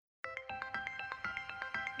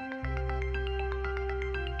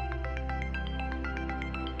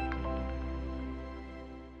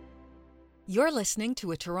You're listening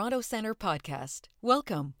to a Toronto Centre podcast.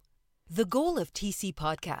 Welcome. The goal of TC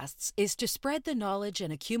Podcasts is to spread the knowledge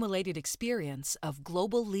and accumulated experience of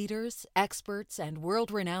global leaders, experts, and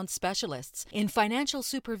world-renowned specialists in financial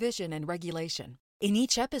supervision and regulation. In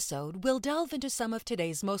each episode, we'll delve into some of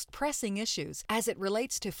today's most pressing issues as it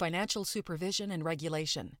relates to financial supervision and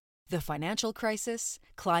regulation. The financial crisis,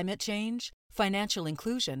 climate change, financial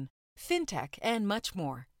inclusion, fintech, and much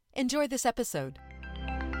more. Enjoy this episode.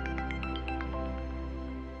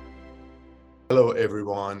 Hello,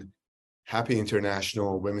 everyone. Happy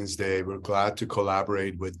International Women's Day. We're glad to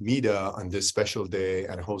collaborate with MEDA on this special day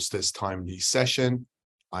and host this timely session.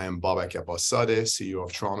 I am Babak Abbaszadeh, CEO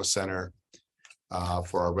of Toronto Centre,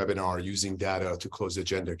 for our webinar, Using Data to Close the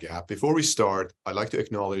Gender Gap. Before we start, I'd like to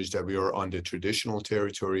acknowledge that we are on the traditional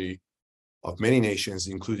territory of many nations,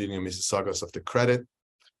 including the Mississaugas of the Credit,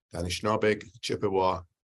 the Anishinaabe, Chippewa,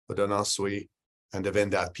 the Haudenosaunee, and the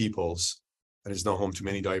Wendat peoples, and is now home to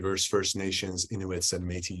many diverse First Nations, Inuits, and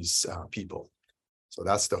Métis people. So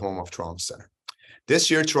that's the home of Toronto Centre.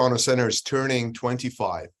 This year, Toronto Centre is turning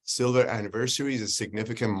 25. Silver anniversary is a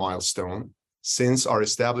significant milestone. Since our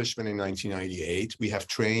establishment in 1998, we have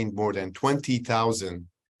trained more than 20,000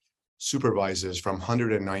 supervisors from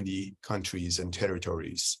 190 countries and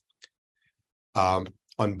territories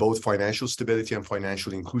on both financial stability and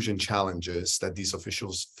financial inclusion challenges that these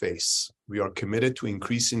officials face. We are committed to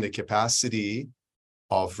increasing the capacity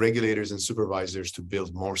of regulators and supervisors to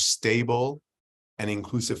build more stable and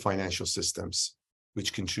inclusive financial systems,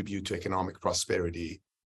 which contribute to economic prosperity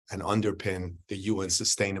and underpin the UN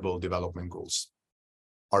Sustainable Development Goals.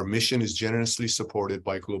 Our mission is generously supported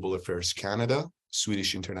by Global Affairs Canada,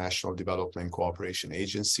 Swedish International Development Cooperation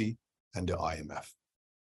Agency, and the IMF.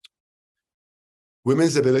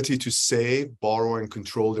 Women's ability to save, borrow, and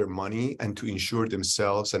control their money and to insure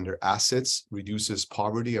themselves and their assets reduces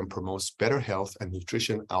poverty and promotes better health and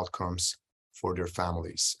nutrition outcomes for their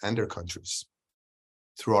families and their countries.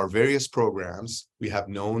 Through our various programs, we have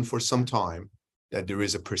known for some time that there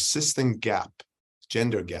is a persistent gap,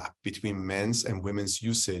 gender gap, between men's and women's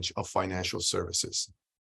usage of financial services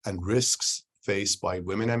and risks faced by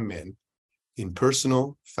women and men in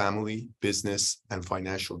personal, family, business, and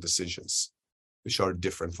financial decisions, which are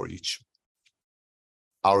different for each.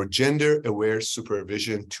 Our Gender-Aware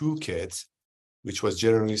Supervision Toolkit, which was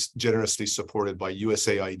generously supported by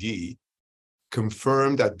USAID,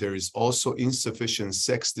 confirmed that there is also insufficient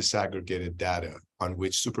sex disaggregated data on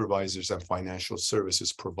which supervisors and financial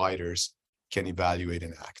services providers can evaluate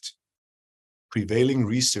and act. Prevailing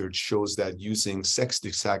research shows that using sex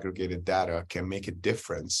disaggregated data can make a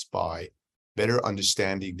difference by better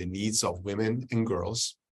understanding the needs of women and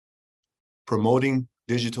girls, promoting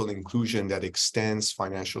digital inclusion that extends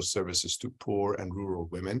financial services to poor and rural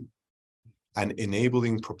women, and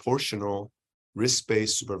enabling proportional,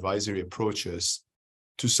 risk-based supervisory approaches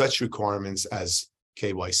to such requirements as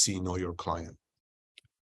KYC, Know Your Client.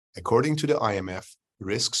 According to the IMF,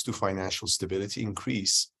 risks to financial stability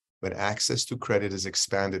increase when access to credit is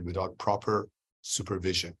expanded without proper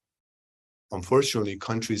supervision. Unfortunately,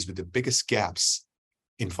 countries with the biggest gaps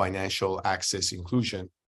in financial access inclusion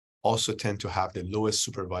also tend to have the lowest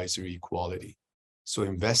supervisory quality. So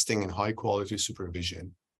investing in high quality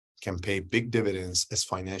supervision can pay big dividends as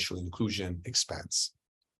financial inclusion expands.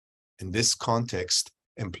 In this context,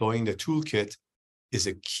 employing the toolkit is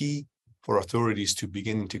a key for authorities to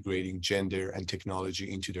begin integrating gender and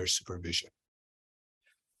technology into their supervision.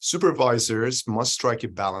 Supervisors must strike a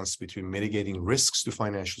balance between mitigating risks to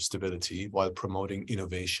financial stability while promoting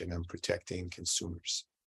innovation and protecting consumers.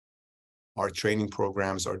 Our training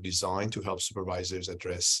programs are designed to help supervisors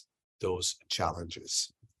address those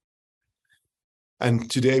challenges. And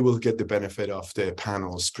today we'll get the benefit of the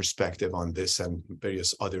panel's perspective on this and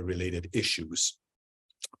various other related issues.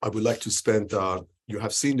 I would like to spend, you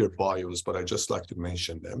have seen their bios, but I'd just like to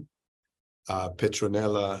mention them.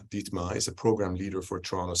 Petronella Dietmar is a program leader for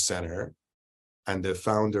Toronto Centre and the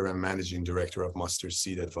founder and managing director of Mustard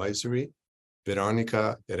Seed Advisory.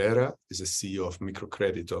 Veronica Herrera is a CEO of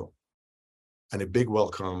Microcredito. And a big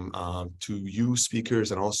welcome to you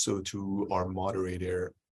speakers and also to our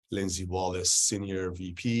moderator, Lindsay Wallace, Senior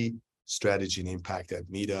VP, Strategy and Impact at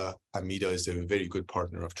MEDA. And MEDA is a very good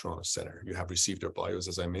partner of Toronto Centre. You have received their bios,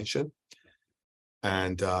 as I mentioned.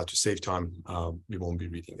 And to save time, we won't be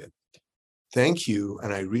reading it. Thank you,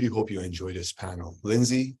 and I really hope you enjoy this panel.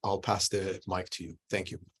 Lindsay, I'll pass the mic to you.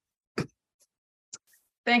 Thank you.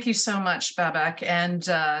 Thank you so much, Babak, and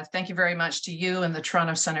thank you very much to you and the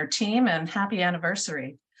Toronto Centre team, and happy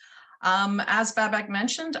anniversary. As Babak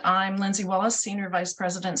mentioned, I'm Lindsay Wallace, Senior Vice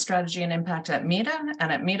President, Strategy and Impact at MEDA.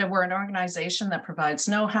 And at MEDA, we're an organization that provides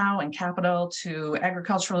know-how and capital to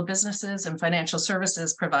agricultural businesses and financial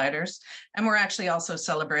services providers. And we're actually also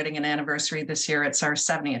celebrating an anniversary this year. It's our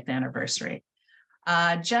 70th anniversary.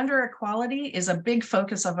 Gender equality is a big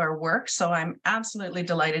focus of our work, so I'm absolutely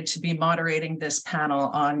delighted to be moderating this panel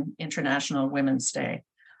on International Women's Day.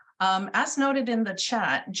 As noted in the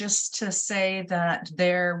chat, just to say that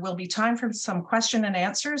there will be time for some question and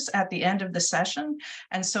answers at the end of the session.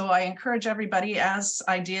 And so I encourage everybody, as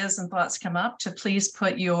ideas and thoughts come up, to please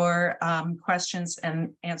put your questions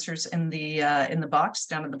and answers in the box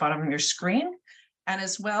down at the bottom of your screen. And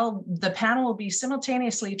as well, the panel will be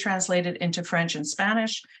simultaneously translated into French and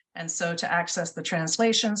Spanish. And so to access the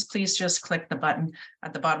translations, please just click the button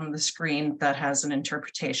at the bottom of the screen that has an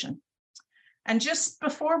interpretation. And just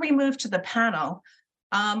before we move to the panel,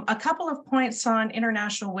 a couple of points on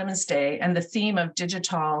International Women's Day and the theme of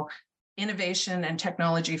digital innovation and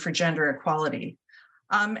technology for gender equality.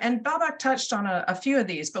 And Babak touched on a few of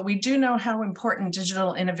these, but we do know how important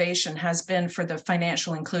digital innovation has been for the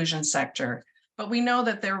financial inclusion sector. But we know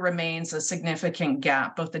that there remains a significant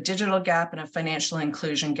gap, both a digital gap and a financial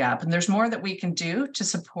inclusion gap. And there's more that we can do to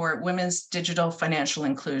support women's digital financial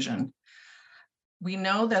inclusion. We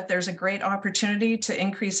know that there's a great opportunity to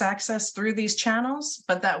increase access through these channels,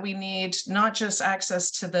 but that we need not just access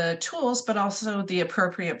to the tools, but also the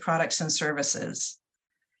appropriate products and services.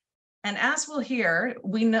 And as we'll hear,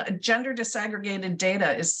 we know gender disaggregated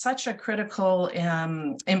data is such a critical,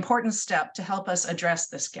 important step to help us address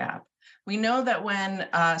this gap. We know that when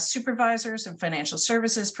supervisors and financial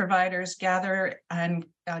services providers gather and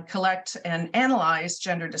collect and analyze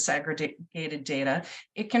gender disaggregated data,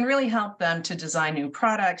 it can really help them to design new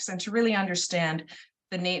products and to really understand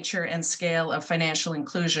the nature and scale of financial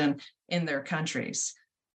inclusion in their countries.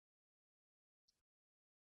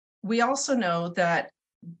 We also know that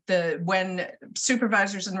when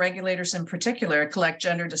supervisors and regulators in particular collect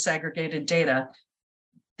gender disaggregated data,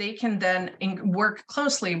 they can then work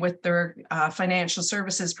closely with their financial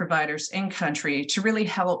services providers in country to really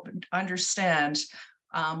help understand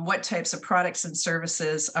what types of products and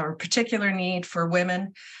services are a particular need for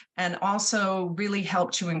women, and also really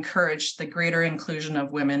help to encourage the greater inclusion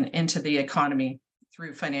of women into the economy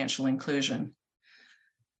through financial inclusion.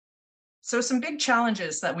 So some big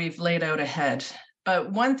challenges that we've laid out ahead.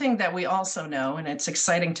 But one thing that we also know, and it's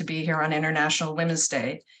exciting to be here on International Women's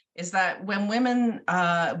Day, is that when women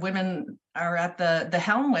are at the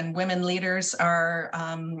helm, when women leaders are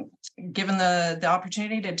given the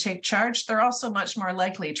opportunity to take charge, they're also much more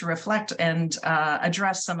likely to reflect and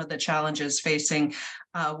address some of the challenges facing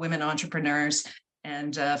women entrepreneurs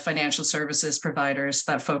and financial services providers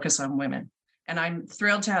that focus on women. And I'm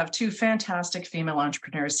thrilled to have two fantastic female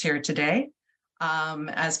entrepreneurs here today.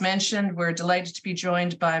 As mentioned, we're delighted to be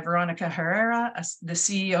joined by Veronica Herrera, the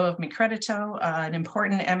CEO of Mi Credito, an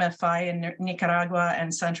important MFI in Nicaragua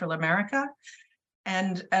and Central America,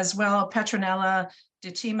 and as well Petronella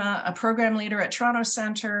Ditima, a program leader at Toronto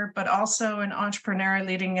Centre, but also an entrepreneur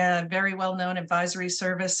leading a very well-known advisory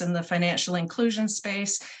service in the financial inclusion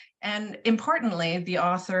space, and importantly, the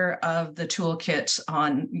author of the toolkit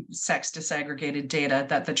on sex disaggregated data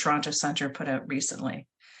that the Toronto Centre put out recently.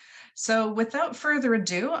 So without further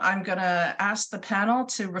ado, I'm going to ask the panel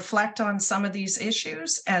to reflect on some of these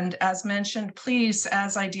issues. And as mentioned, please,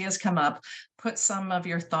 as ideas come up, put some of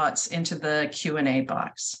your thoughts into the Q&A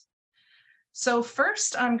box. So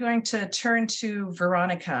first, I'm going to turn to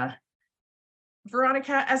Veronica.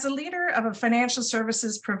 Veronica, as a leader of a financial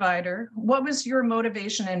services provider, what was your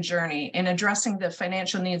motivation and journey in addressing the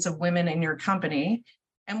financial needs of women in your company?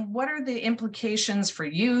 And what are the implications for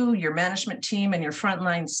you, your management team, and your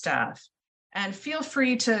frontline staff? And feel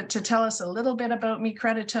free to tell us a little bit about Mi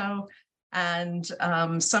Credito and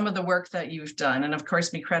some of the work that you've done. And of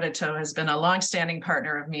course, Mi Credito has been a longstanding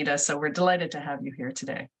partner of MEDA, so we're delighted to have you here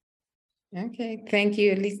today. Okay, thank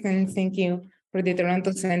you, Listen. Thank you for the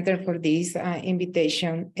Toronto Centre for this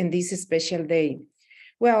invitation and this special day.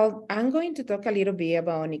 Well, I'm going to talk a little bit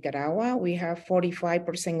about Nicaragua. We have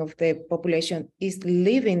 45% of the population is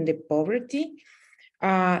living the poverty.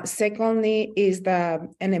 Secondly, is the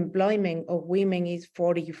unemployment of women is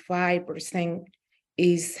 45%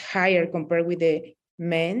 is higher compared with the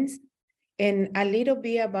men's. And a little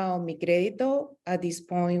bit about Mi Credito. At this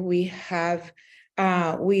point, we have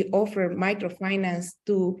we offer microfinance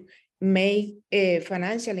to make a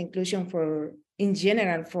financial inclusion for in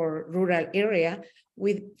general for rural area,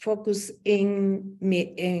 with focus in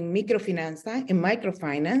microfinance.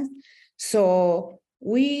 So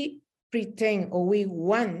we pretend, or we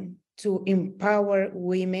want to empower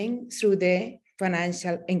women through the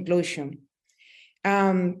financial inclusion.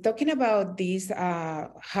 Talking about this,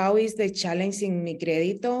 how is the challenge in Mi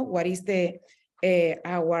Crédito? What is the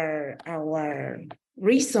our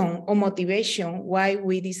reason or motivation why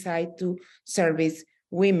we decide to service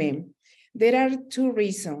women? There are two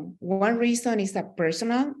reasons. One reason is a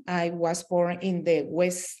personal. I was born in the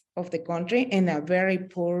west of the country in a very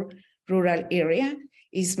poor rural area.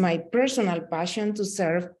 It's my personal passion to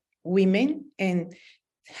serve women and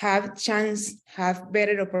have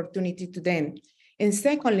better opportunity to them. And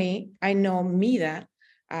secondly, I know Mida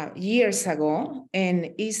years ago,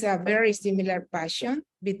 and it's a very similar passion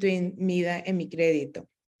between Mida and Mi Crédito.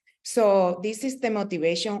 So this is the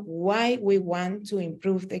motivation why we want to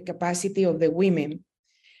improve the capacity of the women.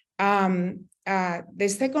 The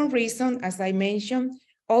second reason, as I mentioned,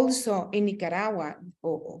 also in Nicaragua,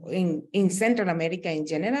 or in Central America in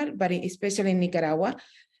general, but especially in Nicaragua,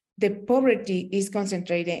 the poverty is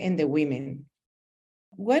concentrated in the women.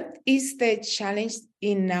 What is the challenge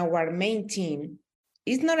in our main team?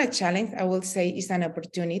 It's not a challenge, I will say it's an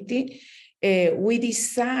opportunity. We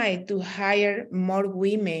decide to hire more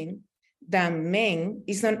women than men.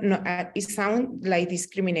 It's not, it sounds like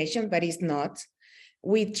discrimination, but it's not.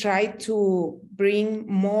 We try to bring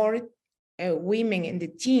more women in the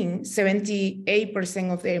team.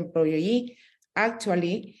 78% of the employee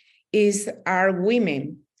actually are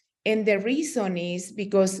women. And the reason is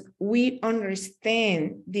because we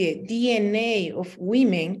understand the DNA of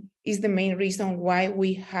women is the main reason why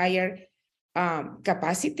we hire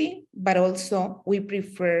capacity, but also we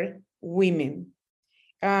prefer women.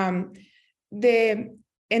 In the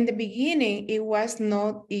beginning, it was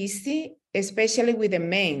not easy, especially with the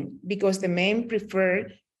men, because the men prefer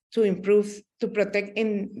to improve, to protect,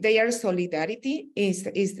 and their solidarity is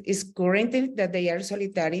currently that they are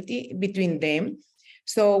solidarity between them.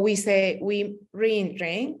 So we say we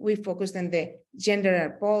retrain, we focus on the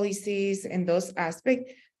gender policies and those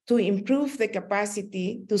aspects to improve the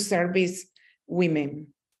capacity to service women.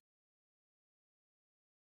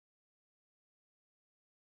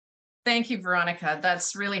 Thank you, Veronica.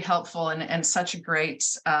 That's really helpful and such a great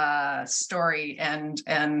story. And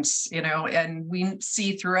we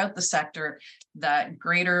see throughout the sector that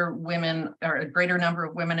greater women, or a greater number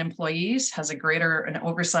of women employees has an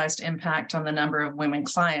oversized impact on the number of women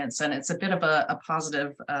clients. And it's a bit of a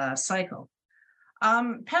positive cycle.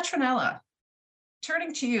 Petronella,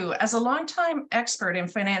 turning to you, as a longtime expert in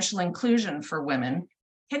financial inclusion for women,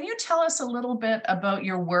 can you tell us a little bit about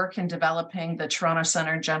your work in developing the Toronto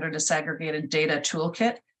Centre Gender Disaggregated Data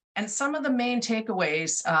Toolkit and some of the main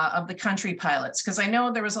takeaways of the country pilots? Because I know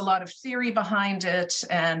there was a lot of theory behind it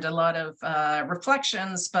and a lot of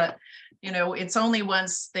reflections, but it's only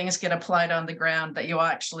once things get applied on the ground that you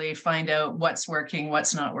actually find out what's working,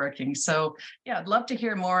 what's not working. So yeah, I'd love to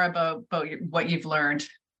hear more about what you've learned.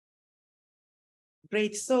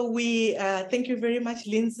 Great. So we thank you very much,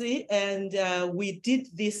 Lindsay. And we did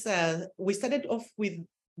this, we started off with,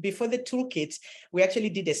 before the toolkit, we actually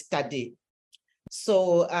did a study.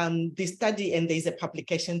 So the study, and there's a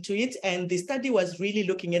publication to it, and the study was really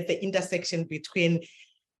looking at the intersection between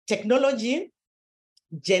technology,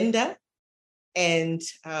 gender, and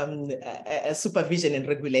supervision and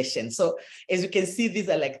regulation. So as you can see, these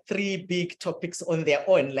are like three big topics on their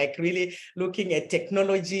own, like really looking at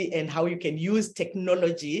technology and how you can use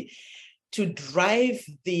technology to drive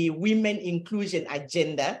the women inclusion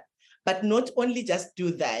agenda, but not only just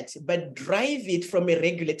do that, but drive it from a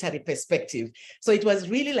regulatory perspective. So it was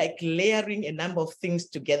really like layering a number of things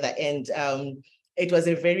together, and it was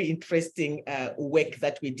a very interesting work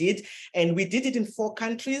that we did. And we did it in 4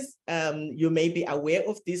 countries. You may be aware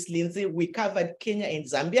of this, Lindsay. We covered Kenya and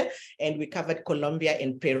Zambia, and we covered Colombia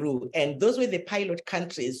and Peru. And those were the pilot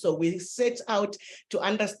countries. So we set out to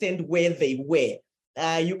understand where they were.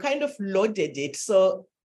 You kind of loaded it. So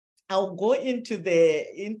I'll go into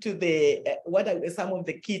what are some of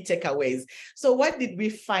the key takeaways. So what did we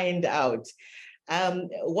find out?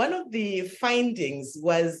 One of the findings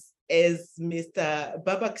was, as Mr.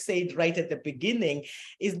 Babak said right at the beginning,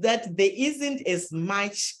 is that there isn't as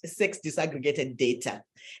much sex disaggregated data.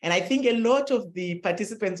 And I think a lot of the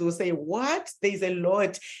participants will say, what? There's a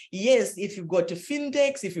lot. Yes, if you go to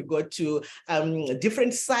Findex, if you go to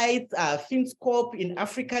different sites, FinScope in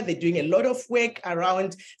Africa, they're doing a lot of work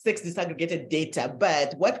around sex disaggregated data.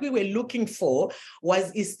 But what we were looking for was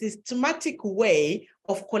a systematic way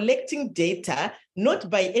of collecting data, not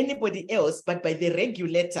by anybody else, but by the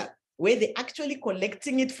regulator, where they're actually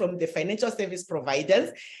collecting it from the financial service providers.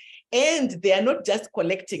 And they are not just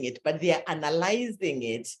collecting it, but they are analyzing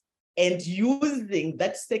it and using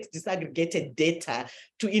that sex disaggregated data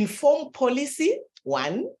to inform policy,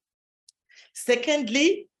 one.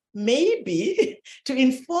 Secondly, maybe to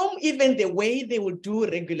inform even the way they will do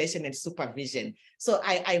regulation and supervision. So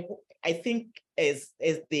I think as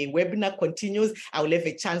the webinar continues, I will have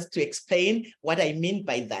a chance to explain what I mean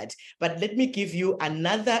by that. But let me give you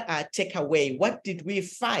another takeaway. What did we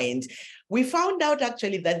find? We found out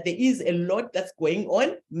actually that there is a lot that's going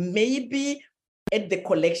on, maybe at the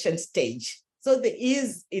collection stage. So there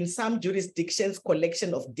is, in some jurisdictions,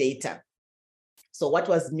 collection of data. So what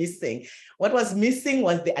was missing? What was missing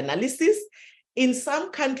was the analysis. In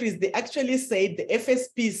some countries, they actually said, the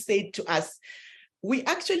FSP said to us, we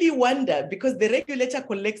actually wonder, because the regulator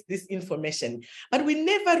collects this information, but we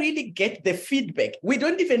never really get the feedback. We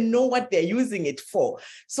don't even know what they're using it for.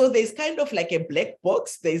 So there's kind of like a black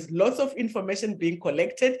box. There's lots of information being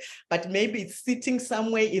collected, but maybe it's sitting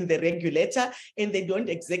somewhere in the regulator and they don't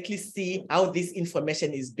exactly see how this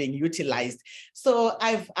information is being utilized. So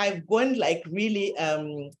I've gone like really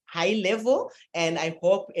high level, and I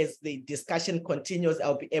hope as the discussion continues,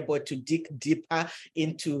 I'll be able to dig deeper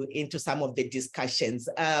into some of the discussions.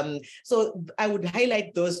 So I would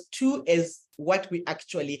highlight those two as what we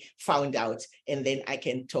actually found out, and then I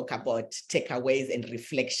can talk about takeaways and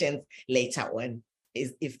reflections later on,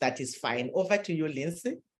 if that is fine. Over to you,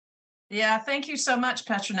 Lindsay. Yeah, thank you so much,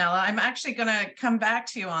 Petronella. I'm actually going to come back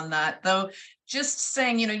to you on that, though. Just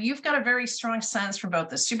saying, you've got a very strong sense from both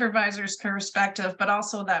the supervisor's perspective, but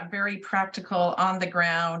also that very practical on the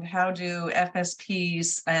ground. How do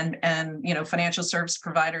FSPs and financial service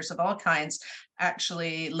providers of all kinds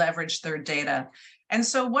actually leverage their data? And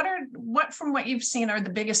so what from what you've seen are the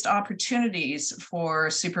biggest opportunities for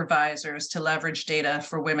supervisors to leverage data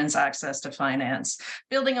for women's access to finance,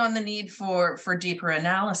 building on the need for deeper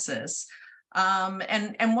analysis?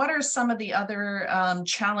 And what are some of the other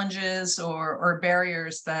challenges or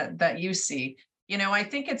barriers that you see? I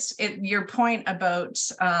think it's your point about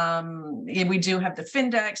we do have the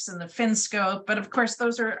Findex and the FinScope, but of course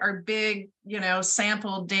those are big,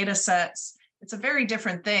 sample data sets. It's a very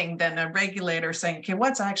different thing than a regulator saying, okay,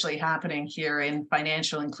 what's actually happening here in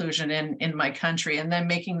financial inclusion in my country, and then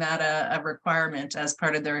making that a requirement as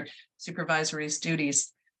part of their supervisory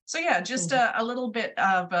duties. So yeah, just a little bit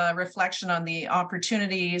of a reflection on the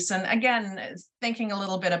opportunities. And again, thinking a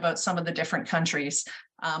little bit about some of the different countries.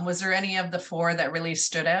 Was there any of the four that really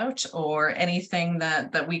stood out, or anything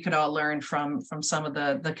that we could all learn from some of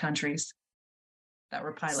the countries that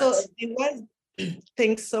were pilots? So it was.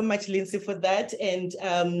 Thanks so much, Lindsay, for that. And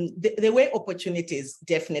there were opportunities,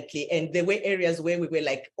 definitely. And there were areas where we were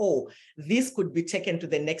like, oh, this could be taken to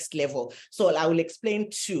the next level. So I will explain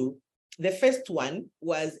two. The first one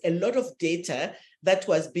was a lot of data that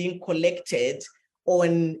was being collected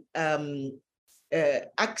on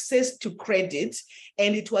access to credit,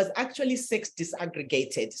 and it was actually sex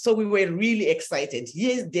disaggregated. So we were really excited.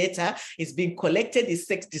 Yes, data is being collected, is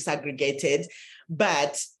sex disaggregated,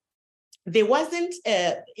 but there wasn't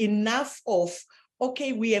enough of,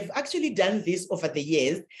 okay, we have actually done this over the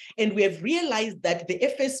years, and we have realized that the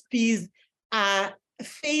FSPs are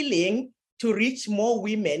failing to reach more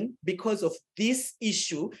women because of this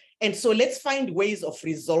issue. And so let's find ways of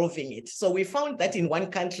resolving it. So we found that in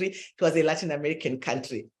one country, it was a Latin American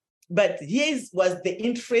country. But here's was the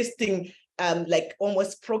interesting, like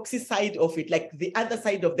almost proxy side of it, like the other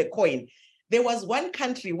side of the coin. There was one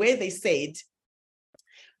country where they said,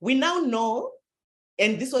 we now know,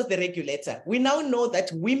 and this was the regulator, we now know that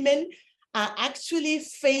women are actually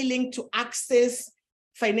failing to access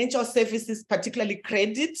financial services, particularly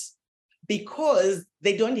credit, because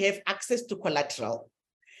they don't have access to collateral.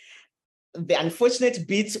 The unfortunate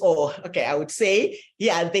bit, I would say,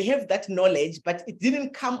 yeah, they have that knowledge, but it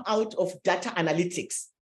didn't come out of data analytics.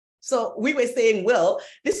 So we were saying, well,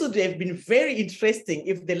 this would have been very interesting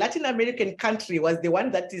if the Latin American country was the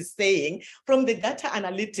one that is saying, from the data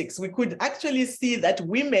analytics, we could actually see that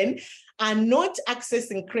women are not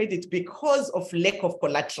accessing credit because of lack of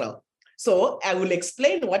collateral. So I will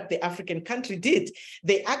explain what the African country did.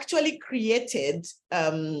 They actually created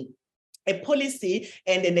a policy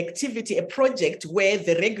and an activity, a project where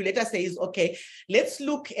the regulator says, okay, let's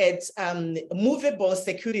look at movable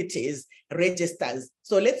securities registers.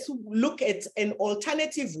 So let's look at an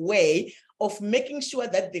alternative way of making sure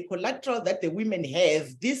that the collateral that the women have,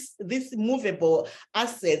 these movable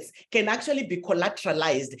assets can actually be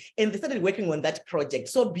collateralized. And they started working on that project.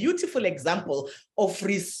 So beautiful example of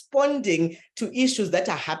responding to issues that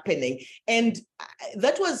are happening. And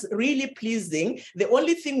that was really pleasing. The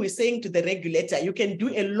only thing we're saying to the regulator, you can do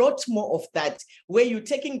a lot more of that, where you're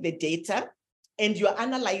taking the data and you're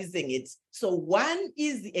analyzing it. So one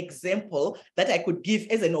is the example that I could give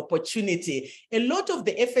as an opportunity. A lot of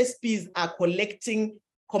the FSPs are collecting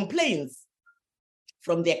complaints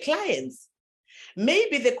from their clients.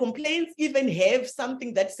 Maybe the complaints even have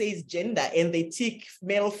something that says gender and they tick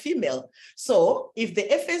male, female. So if the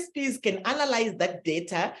FSPs can analyze that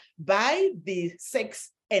data by the sex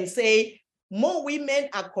and say, more women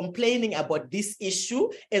are complaining about this issue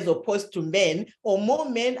as opposed to men, or more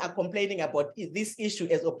men are complaining about this issue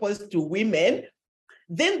as opposed to women,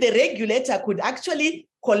 then the regulator could actually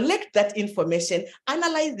collect that information,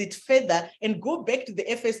 analyze it further, and go back to the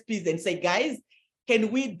FSPs and say, guys,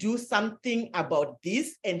 can we do something about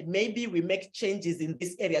this? And maybe we make changes in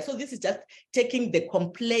this area. So this is just taking the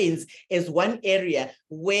complaints as one area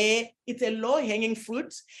where it's a low-hanging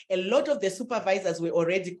fruit. A lot of the supervisors were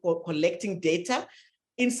already collecting data.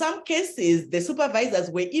 In some cases, the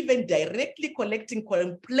supervisors were even directly collecting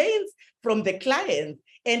complaints from the clients,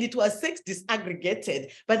 and it was sex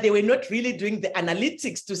disaggregated, but they were not really doing the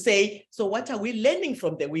analytics to say, so what are we learning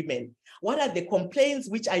from the women? What are the complaints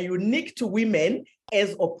which are unique to women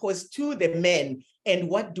as opposed to the men? And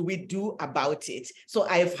what do we do about it? So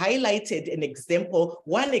I've highlighted an example,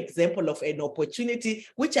 one example of an opportunity,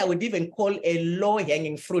 which I would even call a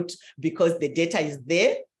low-hanging fruit, because the data is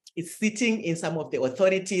there. It's sitting in some of the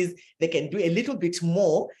authorities. They can do a little bit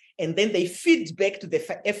more, and then they feed back to the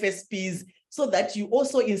FSPs so that you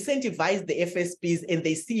also incentivize the FSPs and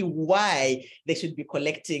they see why they should be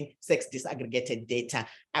collecting sex disaggregated data.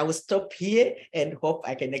 I will stop here and hope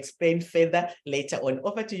I can explain further later on.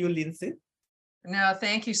 Over to you, Lindsay. No,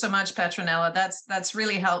 thank you so much, Petronella. That's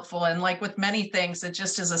really helpful. And like with many things, it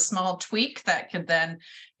just is a small tweak that could then,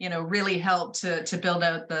 really help to build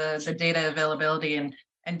out the data availability and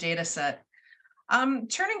data set.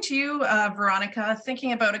 Turning to you, Veronica,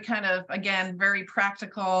 thinking about a kind of, again, very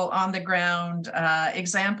practical on the ground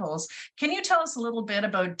examples. Can you tell us a little bit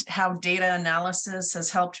about how data analysis has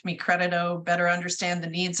helped MeCredito better understand the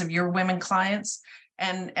needs of your women clients,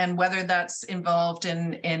 and whether that's involved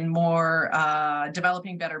in more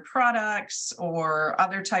developing better products or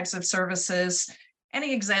other types of services?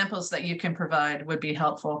 Any examples that you can provide would be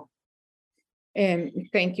helpful.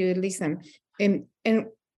 Thank you, Lisa.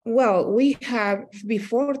 Well, we have,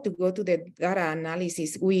 before to go to the data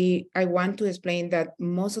analysis, I want to explain that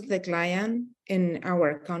most of the clients in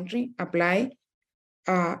our country apply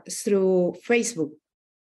through Facebook.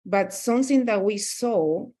 But something that we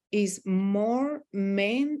saw is more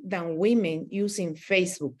men than women using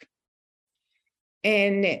Facebook.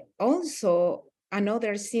 And also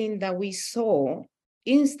another thing that we saw,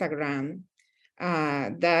 Instagram,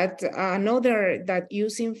 that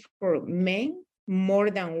using for men more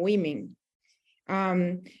than women.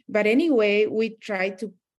 But anyway, we try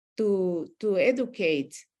to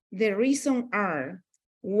educate. The reason are,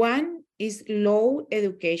 one is low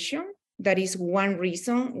education. That is one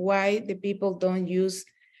reason why the people don't use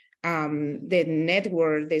the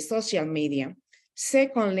network, the social media.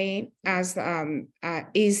 Secondly,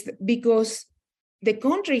 is because the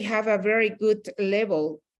country have a very good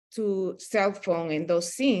level to cell phone and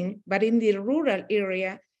those things, but in the rural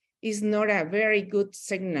area is not a very good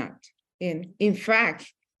signal. In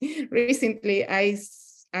fact, recently I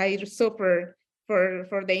suffered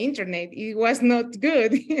for the internet. It was not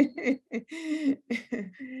good.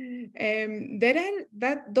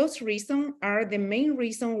 Those reasons are the main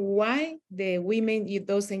reason why the women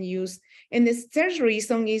doesn't use. And the third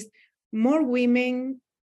reason is more women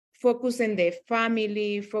focus on the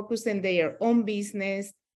family, focus on their own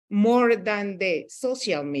business more than the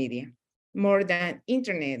social media, more than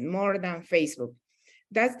internet, more than Facebook.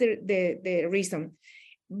 That's the reason.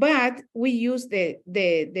 But we use the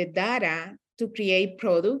data to create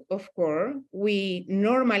product, of course. We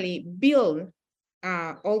normally build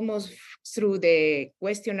almost through the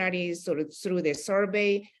questionnaires or through the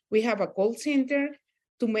survey. We have a call center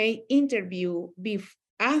to make interview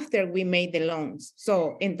after we made the loans.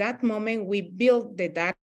 So in that moment, we build the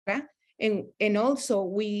data, and also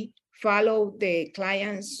we follow the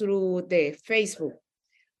clients through the Facebook.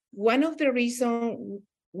 One of the reasons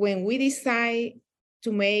when we decide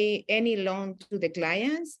to make any loan to the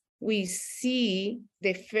clients, we see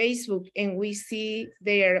the Facebook and we see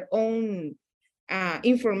their own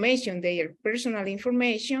information, their personal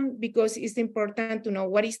information, because it's important to know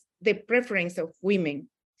what is the preference of women,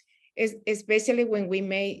 especially when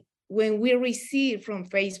we receive from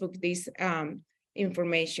Facebook this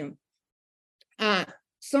information.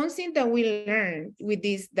 Something that we learn with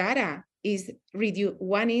this data is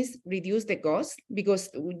reduce the cost, because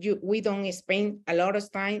we don't spend a lot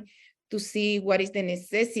of time to see what is the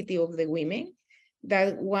necessity of the women.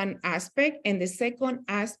 That one aspect. And the second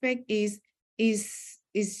aspect is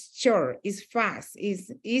short, is fast,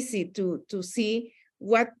 is easy to see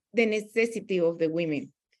what the necessity of the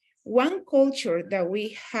women. One culture that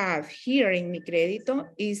we have here in Micredito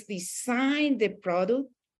is design the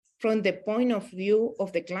product from the point of view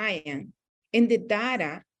of the client, and the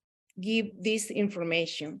data give this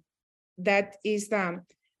information. That is our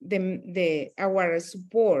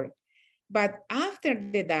support. But after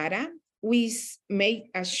the data, we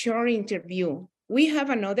make a short interview. We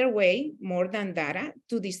have another way, more than data,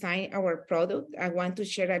 to design our product. I want to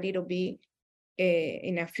share a little bit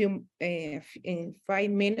in 5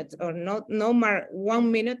 minutes, or no more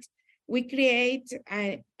 1 minute. We create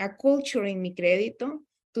a culture in Micredito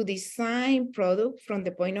to design product from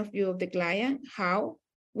the point of view of the client. How?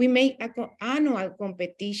 We make an annual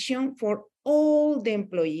competition for all the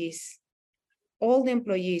employees,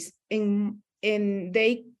 and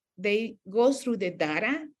they go through the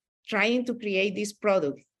data trying to create this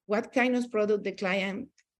product. What kind of product the client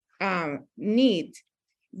need?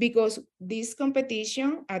 Because this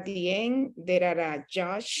competition, at the end, there are a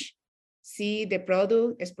judge, see the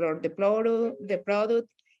product, explore the product,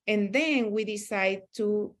 and then we decide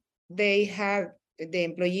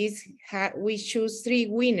we choose 3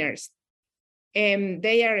 winners. And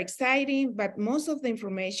they are exciting, but most of the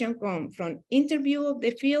information comes from interview of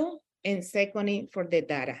the field, and secondly, for the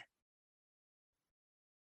data.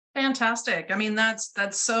 Fantastic. I mean, that's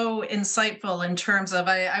so insightful in terms of,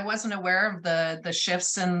 I wasn't aware of the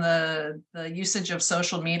shifts in the usage of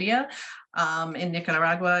social media in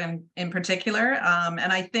Nicaragua in particular.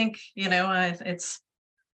 And I think, it's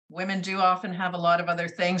women do often have a lot of other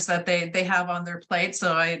things that they have on their plate.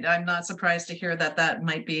 So I'm not surprised to hear that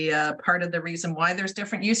might be part of the reason why there's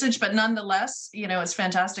different usage. But nonetheless, it's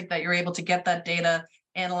fantastic that you're able to get that data,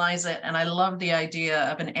 analyze it. And I love the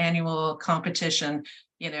idea of an annual competition,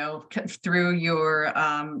 through your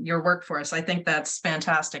workforce. I think that's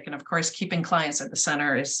fantastic. And of course, keeping clients at the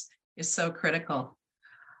center is so critical.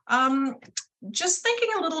 Just thinking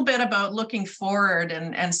a little bit about looking forward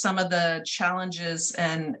and some of the challenges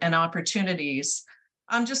and opportunities.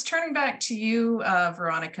 I'm just turning back to you,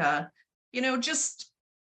 Veronica. Just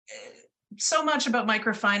so much about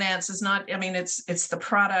microfinance is not, it's the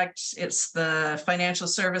product, it's the financial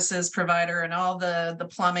services provider and all the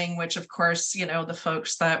plumbing, which of course, the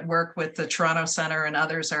folks that work with the Toronto Center and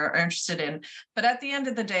others are interested in. But at the end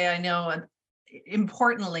of the day, I know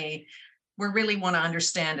importantly, we really want to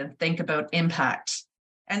understand and think about impact.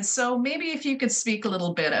 And so maybe if you could speak a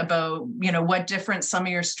little bit about, what difference some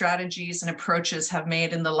of your strategies and approaches have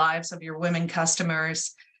made in the lives of your women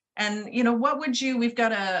customers. And, we've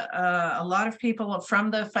got a lot of people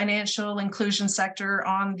from the financial inclusion sector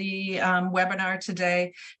on the webinar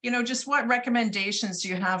today, just what recommendations do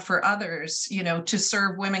you have for others, to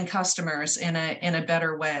serve women customers in a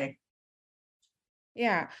better way?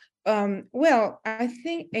 Yeah. Well, I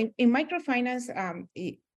think in microfinance,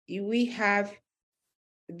 we have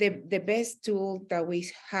the best tool that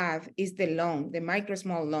we have is the loan, the micro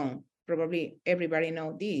small loan. Probably everybody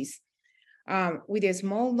know this. With a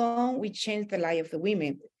small loan, we change the life of the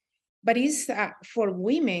women. But it's for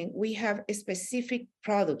women, we have specific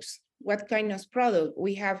products. What kind of product?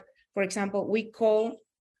 We have, for example, we call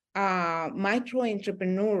micro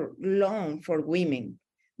entrepreneur loan for women.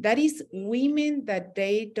 That is women that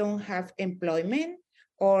they don't have employment,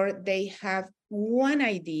 or they have one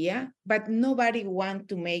idea, but nobody want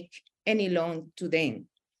to make any loan to them.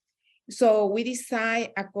 So we decide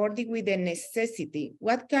according with the necessity,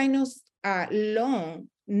 what kind of loan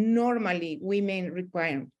normally women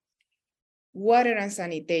require. Water and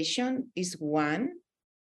sanitation is one.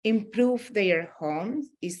 Improve their homes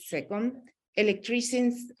is second.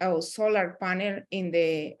 Electricity or solar panel in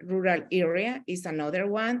the rural area is another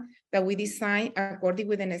one that we design according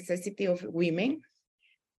with the necessity of women.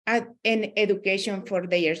 And education for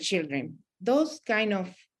their children. Those kind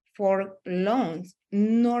of 4 loans,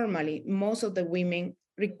 normally most of the women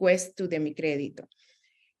request to the Micredito.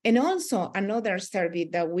 And also another service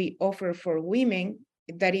that we offer for women,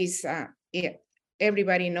 that is,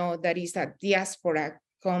 everybody know that is a diaspora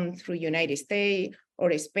come through United States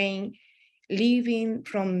or Spain, living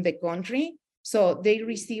from the country. So they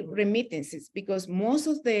receive remittances because most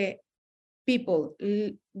of the people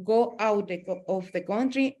go out of the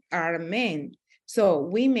country are men. So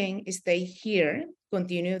women stay here,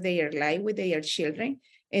 continue their life with their children,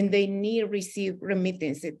 and they need receive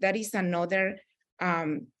remittances. That is another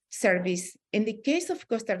service. In the case of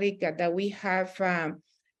Costa Rica, that we have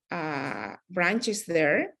branches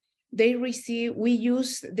there, we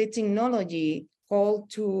use the technology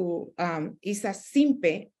called is a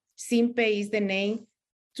SimPay is the name,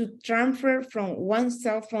 to transfer from one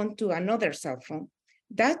cell phone to another cell phone.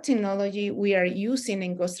 That technology we are using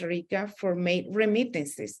in Costa Rica for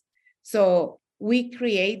remittances. So we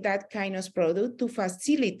create that kind of product to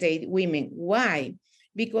facilitate women. Why?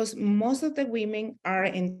 Because most of the women are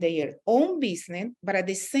in their own business, but at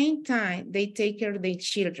the same time, they take care of their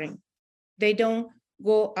children. They don't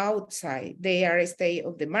go outside. They are stay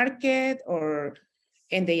of the market or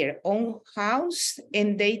in their own house,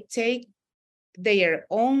 and they take their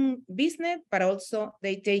own business, but also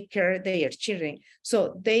they take care of their children.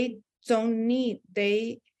 So they don't need,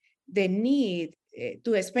 the need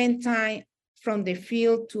to spend time from the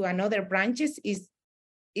field to another branches is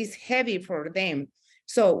heavy for them.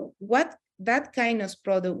 So what that kind of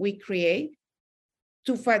product we create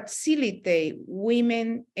to facilitate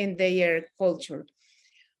women and their culture.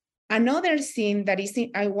 Another thing that is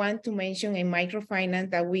I want to mention in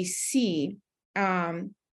microfinance that we see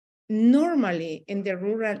normally in the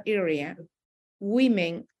rural area,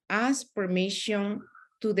 women ask permission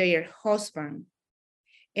to their husband.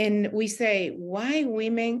 And we say, why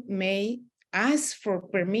women may ask for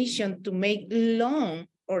permission to make loan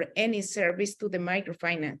or any service to the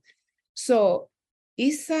microfinance. So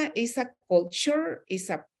it's a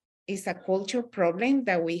culture problem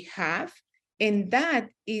that we have, and that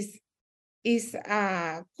is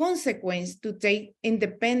a consequence to take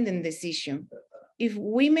independent decision. If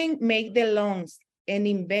women make the loans and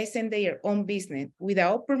invest in their own business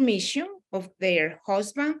without permission of their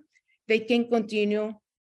husband, they can continue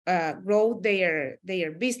grow their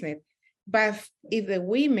business. But if the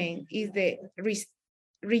women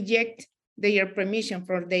reject their permission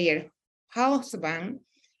for their husband,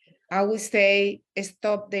 I would say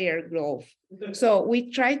stop their growth. So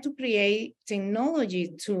we try to create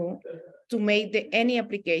technology to make any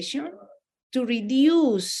application to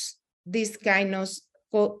reduce this kind of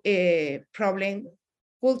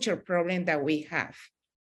culture problem that we have.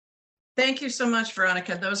 Thank you so much,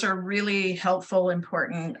 Veronica. Those are really helpful,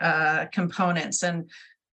 important components. And,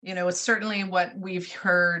 you know, it's certainly what we've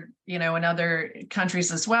heard, you know, in other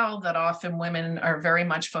countries as well, that often women are very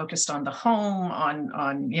much focused on the home,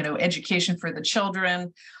 on you know, education for the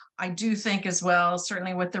children. I do think as well,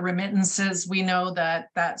 certainly with the remittances, we know that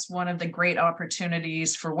that's one of the great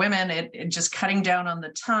opportunities for women. It just cutting down on the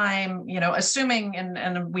time, you know, assuming,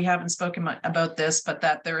 and we haven't spoken about this, but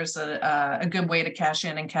that there is a good way to cash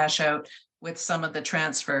in and cash out with some of the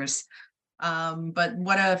transfers. But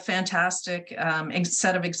what a fantastic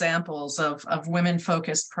set of examples of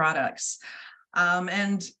women-focused products.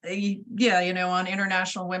 And yeah, you know, on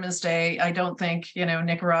International Women's Day, I don't think, you know,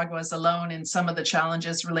 Nicaragua is alone in some of the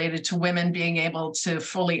challenges related to women being able to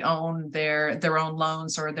fully own their own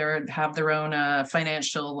loans or have their own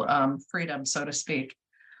financial freedom, so to speak.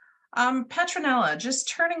 Petronella, just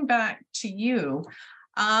turning back to you,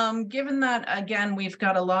 given that, again, we've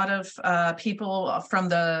got a lot of people from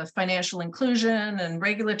the financial inclusion and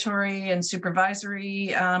regulatory and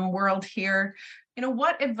supervisory world here, you know,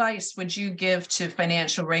 what advice would you give to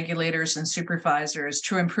financial regulators and supervisors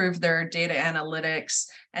to improve their data analytics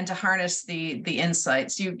and to harness the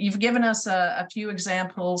insights? You've given us a few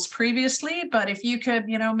examples previously, but if you could,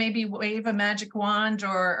 you know, maybe wave a magic wand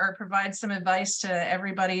or provide some advice to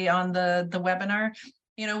everybody on the webinar,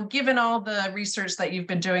 you know, given all the research that you've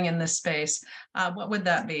been doing in this space, what would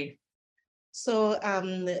that be? So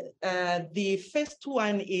the first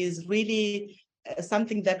one is really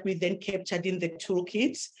something that we then captured in the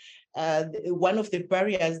toolkit. One of the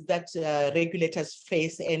barriers that regulators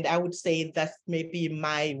face, and I would say that's maybe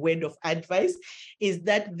my word of advice, is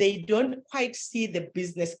that they don't quite see the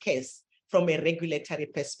business case from a regulatory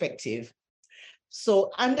perspective. So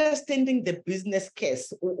understanding the business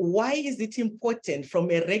case, why is it important from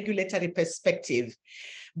a regulatory perspective?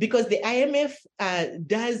 Because the IMF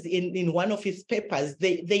does in one of its papers,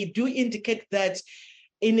 they do indicate that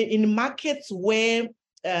in markets where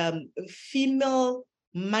female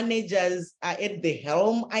managers are at the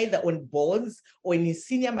helm, either on boards or in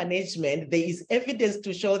senior management, there is evidence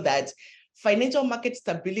to show that financial market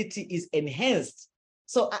stability is enhanced.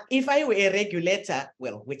 So if I were a regulator,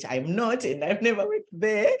 well, which I'm not, and I've never worked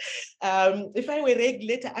there, if I were a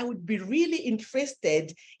regulator, I would be really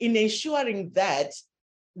interested in ensuring that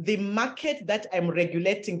the market that I'm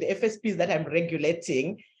regulating, the FSPs that I'm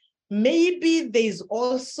regulating, maybe there's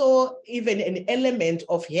also even an element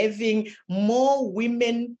of having more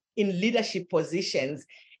women in leadership positions.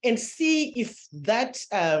 and see if that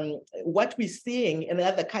what we're seeing in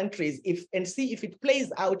other countries, and see if it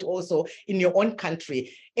plays out also in your own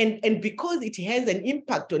country. And because it has an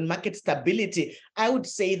impact on market stability, I would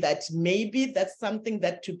say that maybe that's something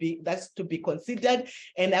that's to be considered,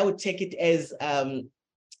 and I would take it as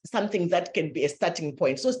something that can be a starting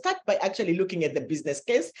point. So start by actually looking at the business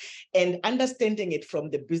case and understanding it from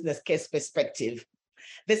the business case perspective.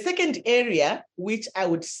 The second area, which I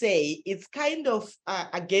would say is kind of,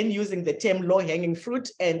 again, using the term low-hanging fruit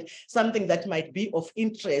and something that might be of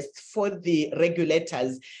interest for the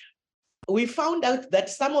regulators. We found out that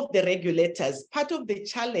some of the regulators, part of the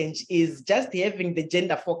challenge is just having the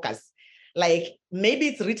gender focus. Like maybe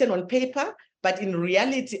it's written on paper, but in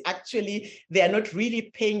reality, actually, they are not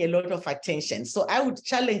really paying a lot of attention. So I would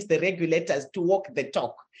challenge the regulators to walk the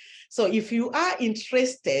talk. So if you are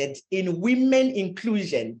interested in women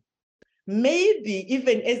inclusion, maybe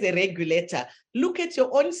even as a regulator, look at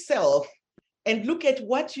your own self and look at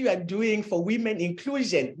what you are doing for women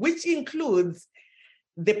inclusion, which includes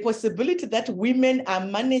the possibility that women are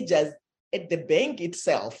managers at the bank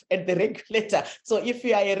itself, at the regulator. So if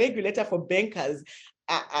you are a regulator for bankers,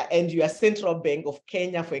 and you are Central Bank of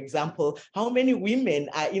Kenya, for example, how many women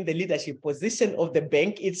are in the leadership position of the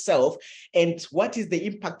bank itself, and what is the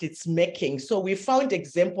impact it's making? So we found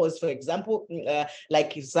examples, for example,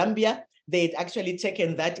 like Zambia. They'd actually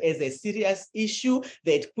taken that as a serious issue.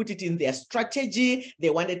 They'd put it in their strategy. They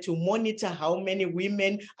wanted to monitor how many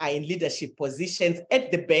women are in leadership positions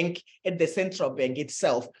at the bank, at the central bank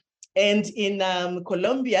itself. And in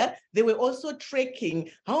Colombia, they were also tracking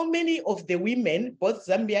how many of the women, both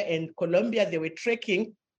Zambia and Colombia, they were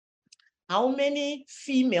tracking how many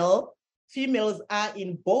females are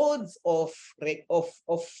in boards of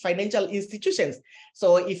financial institutions.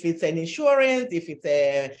 So if it's an insurance, if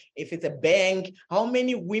it's a bank, how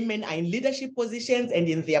many women are in leadership positions and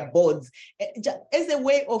in their boards, as a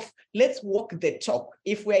way of let's walk the talk.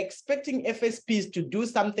 If we're expecting FSPs to do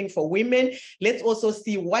something for women, let's also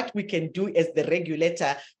see what we can do as the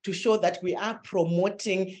regulator to show that we are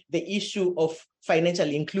promoting the issue of financial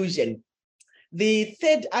inclusion. The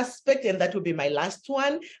third aspect, and that will be my last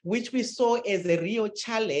one, which we saw as a real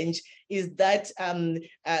challenge, is that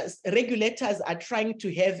regulators are trying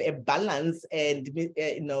to have a balance, and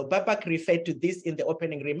Babak referred to this in the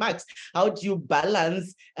opening remarks. How do you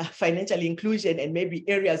balance financial inclusion and maybe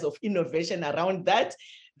areas of innovation around that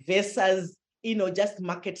versus just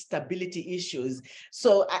market stability issues?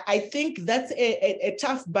 So I think that's a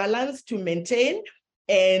tough balance to maintain.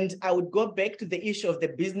 And I would go back to the issue of the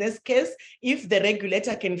business case. If the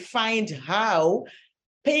regulator can find how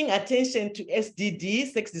paying attention to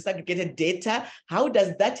SDD, sex disaggregated data, how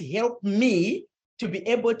does that help me to be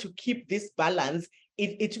able to keep this balance?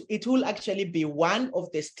 It will actually be one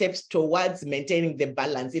of the steps towards maintaining the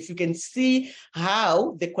balance. If you can see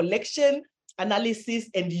how the collection, analysis,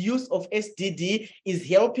 and use of SDD is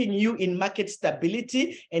helping you in market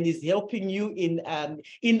stability and is helping you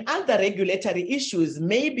in other regulatory issues.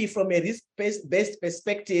 Maybe from a risk-based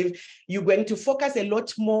perspective, you're going to focus a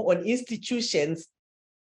lot more on institutions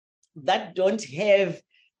that don't have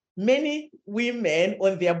many women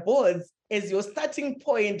on their boards as your starting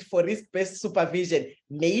point for risk-based supervision.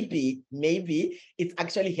 Maybe it's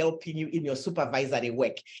actually helping you in your supervisory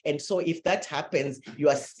work. And so if that happens, you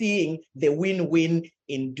are seeing the win-win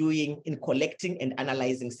in collecting and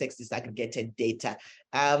analyzing sex disaggregated data.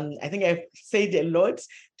 I think I've said a lot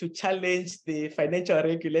to challenge the financial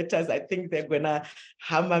regulators. I think they're gonna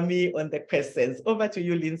hammer me on the questions. Over to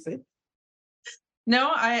you, Lindsay.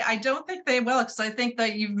 No, I don't think they will, because I think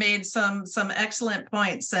that you've made some excellent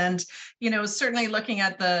points. And, certainly looking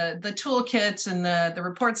at the toolkit and the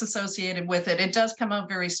reports associated with it, it does come out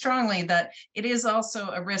very strongly that it is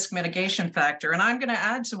also a risk mitigation factor. And I'm going to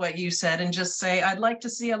add to what you said and just say, I'd like to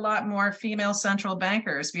see a lot more female central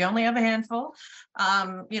bankers. We only have a handful.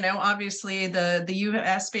 Obviously the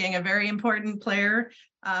US being a very important player.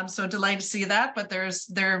 So delighted to see that, but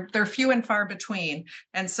they're few and far between.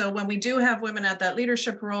 And so when we do have women at that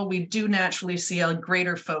leadership role, we do naturally see a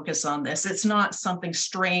greater focus on this. It's not something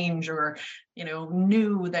strange or,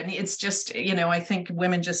 new, that it's just, I think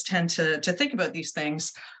women just tend to think about these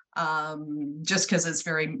things just because it's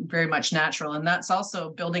very, very much natural. And that's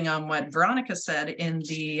also building on what Veronica said in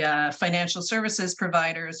the financial services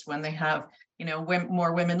providers, when they have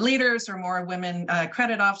more women leaders or more women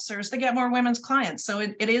credit officers, they get more women's clients. So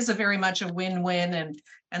it is a very much a win-win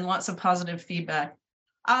and lots of positive feedback.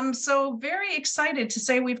 So very excited to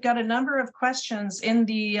say we've got a number of questions in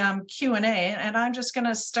the Q&A, and I'm just going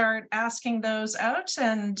to start asking those out.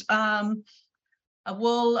 And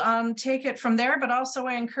We'll take it from there, but also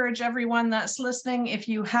I encourage everyone that's listening, if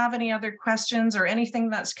you have any other questions or anything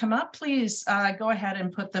that's come up, please go ahead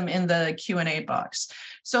and put them in the Q&A box.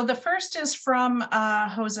 So the first is from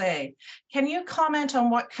Jose. Can you comment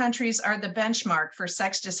on what countries are the benchmark for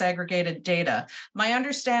sex disaggregated data? My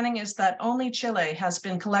understanding is that only Chile has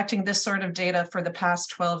been collecting this sort of data for the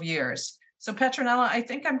past 12 years. So Petronella, I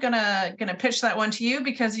think I'm gonna pitch that one to you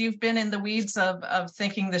because you've been in the weeds of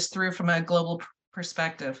thinking this through from a global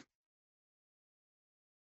perspective.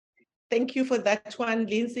 Thank you for that one,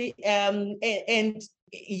 Lindsay. And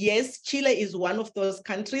yes, Chile is one of those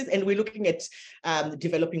countries, and we're looking at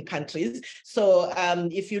developing countries. So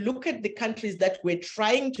if you look at the countries that we're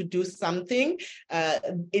trying to do something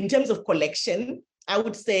in terms of collection, I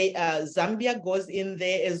would say Zambia goes in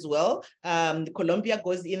there as well. Colombia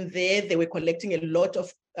goes in there. They were collecting a lot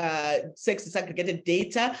of sex disaggregated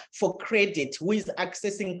data for credit, who is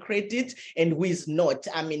accessing credit and who is not.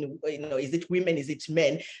 I mean, is it women, is it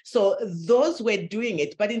men? So those were doing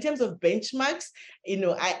it. But in terms of benchmarks,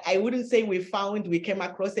 I wouldn't say we came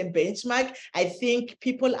across a benchmark. I think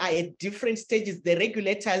people are at different stages. The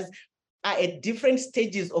regulators are at different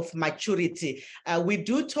stages of maturity. We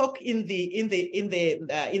do talk in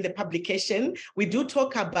the publication. We do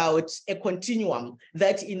talk about a continuum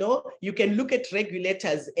that you can look at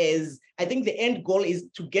regulators as, I think the end goal is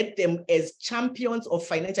to get them as champions of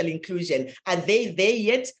financial inclusion. Are they there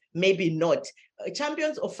yet? Maybe not.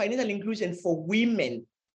 Champions of financial inclusion for women.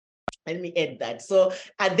 Let me add that. So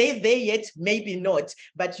are they there yet? Maybe not,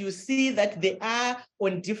 but you see that they are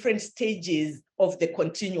on different stages of the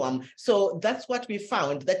continuum. So that's what we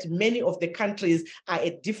found, that many of the countries are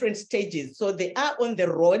at different stages. So they are on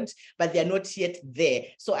the road, but they're not yet there.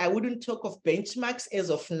 So I wouldn't talk of benchmarks as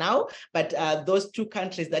of now, but those two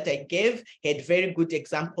countries that I gave had very good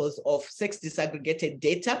examples of sex disaggregated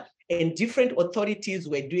data, and different authorities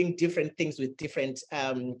were doing different things with different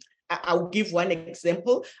I'll give one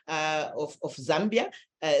example of Zambia.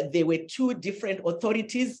 There were two different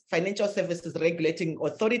authorities, financial services regulating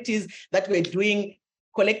authorities, that were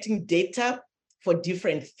collecting data for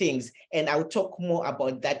different things. And I'll talk more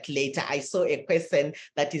about that later. I saw a question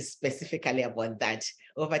that is specifically about that.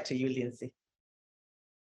 Over to you, Lindsay.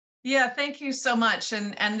 Yeah, thank you so much.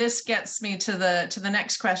 And this gets me to the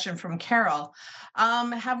next question from Carol.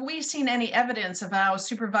 Have we seen any evidence of how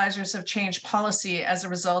supervisors have changed policy as a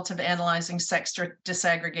result of analyzing sex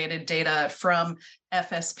disaggregated data from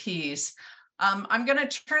FSPs? I'm going to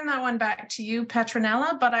turn that one back to you,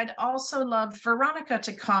 Petronella, but I'd also love Veronica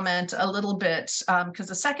to comment a little bit, because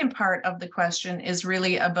the second part of the question is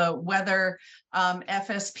really about whether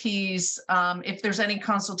FSPs, if there's any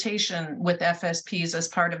consultation with FSPs as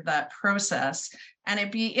part of that process. And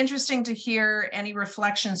it'd be interesting to hear any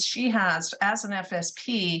reflections she has as an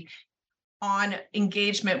FSP on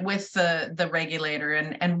engagement with the regulator,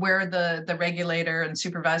 and where the regulator and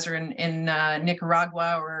supervisor in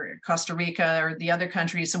Nicaragua or Costa Rica or the other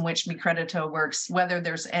countries in which MiCredito works, whether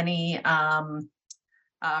there's any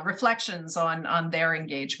reflections on their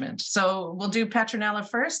engagement. So we'll do Petronella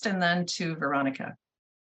first and then to Veronica.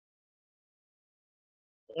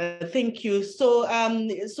 Thank you. So, I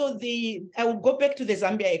will go back to the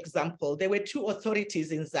Zambia example. There were two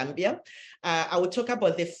authorities in Zambia. I will talk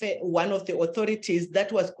about one of the authorities that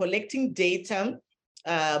was collecting data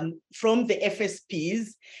from the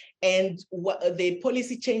FSPs, and the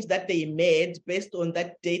policy change that they made based on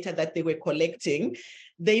that data that they were collecting.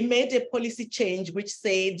 They made a policy change which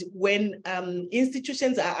said when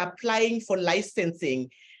institutions are applying for licensing,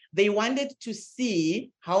 they wanted to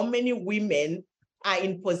see how many women are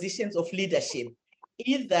in positions of leadership,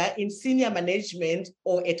 either in senior management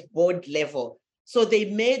or at board level. So they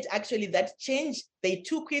made actually that change. They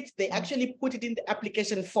took it, they actually put it in the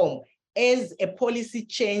application form as a policy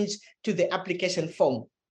change to the application form.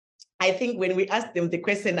 I think when we asked them the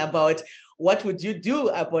question about what would you do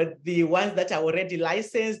about the ones that are already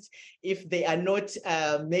licensed, if they are not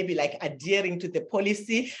maybe like adhering to the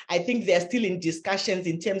policy, I think they're still in discussions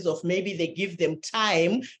in terms of maybe they give them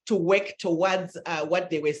time to work towards what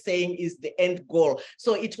they were saying is the end goal.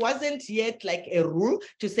 So it wasn't yet like a rule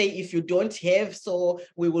to say if you don't have, so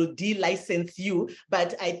we will de-license you.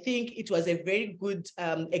 But I think it was a very good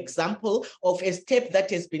example of a step that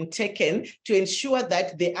has been taken to ensure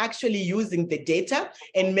that they're actually using the data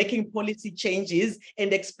and making policy changes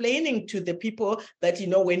and explaining to the people that,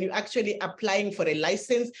 when you're actually applying for a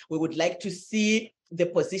license, we would like to see the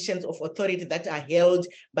positions of authority that are held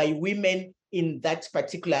by women in that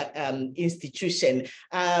particular institution.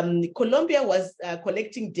 Colombia was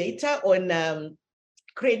collecting data on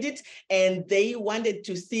credit, and they wanted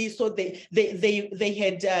to see, so they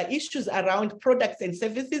had issues around products and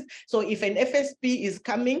services. So if an FSP is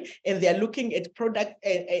coming and they're looking at product,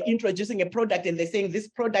 introducing a product, and they're saying this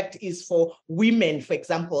product is for women, for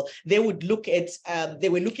example, they would look at, they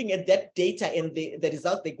were looking at that data and the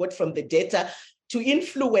results they got from the data to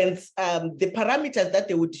influence the parameters that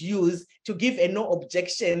they would use to give a no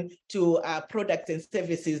objection to products and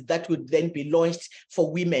services that would then be launched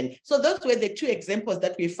for women. So those were the two examples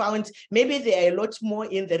that we found. Maybe there are a lot more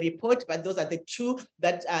in the report, but those are the two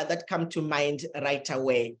that that come to mind right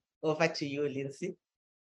away. Over to you, Lindsay.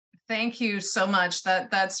 Thank you so much.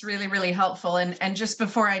 That's really, really helpful. And just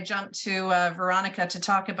before I jump to Veronica to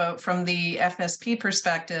talk about from the FSP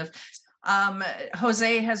perspective,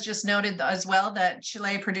 Jose has just noted as well that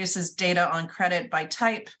Chile produces data on credit by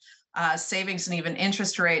type, savings, and even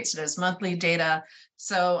interest rates. It has monthly data.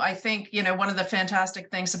 So I think, you know, one of the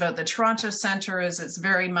fantastic things about the Toronto Centre is it's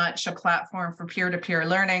very much a platform for peer-to-peer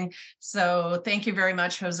learning. So thank you very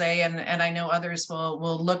much, Jose. And I know others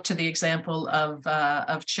will look to the example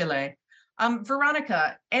of Chile.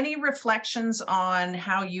 Veronica, any reflections on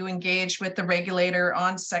how you engage with the regulator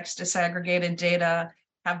on sex disaggregated data?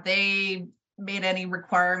 Have they made any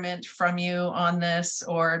requirement from you on this,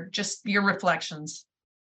 or just your reflections?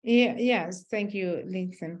 Yeah, yes, thank you,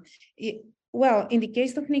 Lindsay. Well, in the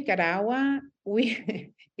case of Nicaragua,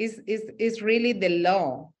 we is really the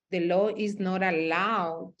law. The law is not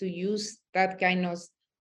allowed to use that kind of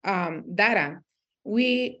data.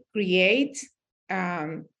 We create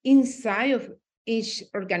inside of each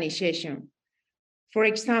organization. For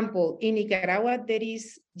example, in Nicaragua, there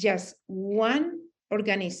is just one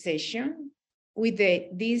organization with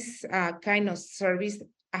this kind of service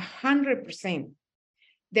 100%.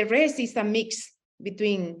 The rest is a mix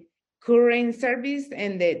between current service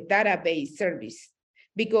and the database service,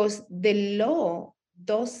 because the law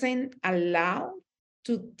doesn't allow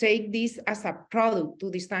to take this as a product, to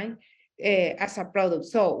design as a product.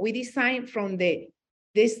 So we design from the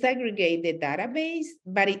disaggregated database,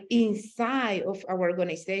 but inside of our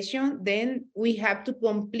organization, then we have to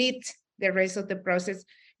complete the rest of the process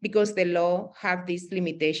because the law have this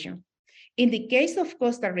limitation. In the case of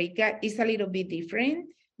Costa Rica, it's a little bit different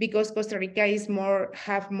because Costa Rica is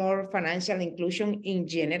have more financial inclusion in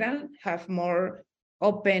general, have more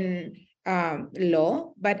open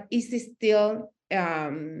law, but it's still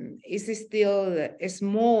a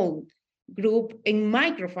small group in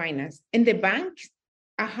microfinance. And the banks,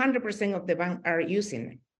 100% of the bank are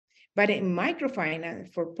using it. But in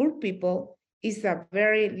microfinance for poor people, is a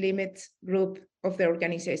very limited group of the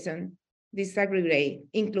organization disaggregate,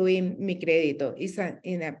 including Mi Crédito. It's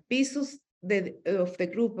in a piece of the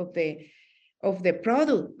group of the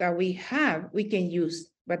product that we have, we can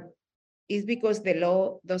use, but it's because the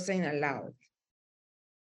law doesn't allow it.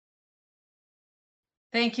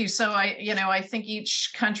 Thank you. So I think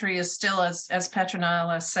each country is still, as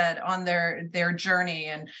Petronella said, on their journey,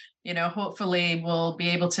 and hopefully we'll be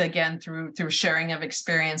able to, again, through sharing of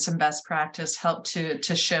experience and best practice, help to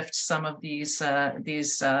shift some of these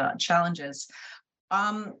challenges.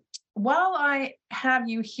 While I have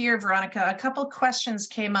you here, Veronica, a couple questions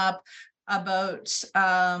came up about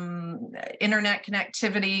internet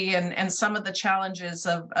connectivity and some of the challenges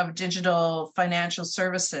of digital financial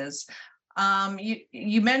services.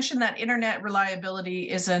 You mentioned that internet reliability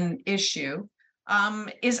is an issue.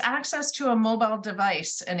 Is access to a mobile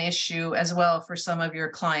device an issue as well for some of your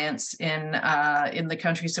clients in the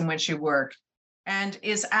countries in which you work? And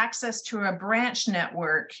is access to a branch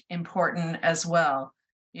network important as well?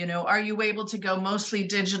 Are you able to go mostly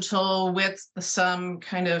digital with some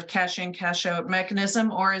kind of cash in, cash out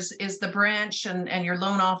mechanism, or is the branch and your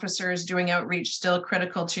loan officers doing outreach still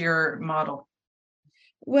critical to your model?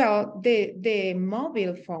 Well, the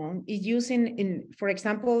mobile phone is using, for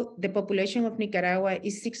example, the population of Nicaragua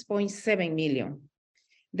is 6.7 million.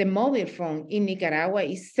 The mobile phone in Nicaragua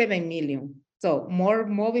is 7 million. So more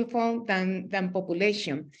mobile phone than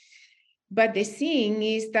population. But the thing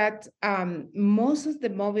is that most of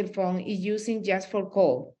the mobile phone is using just for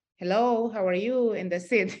call. Hello, how are you? And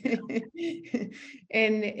that's it.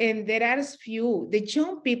 and there are few. The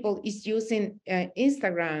young people is using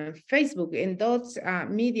Instagram, Facebook, and those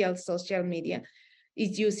social media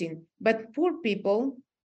is using. But poor people,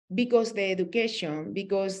 because the education,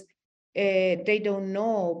 because they don't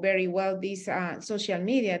know very well this social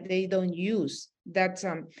media, they don't use that.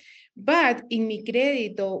 But in Mi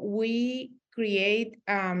Crédito, we create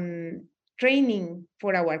training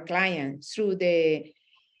for our clients through the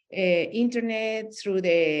internet, through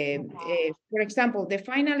for example, the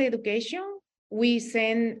final education, we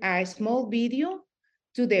send a small video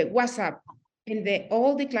to the WhatsApp and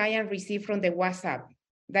all the client receive from the WhatsApp.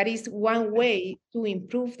 That is one way to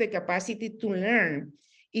improve the capacity to learn.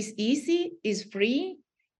 It's easy, it's free,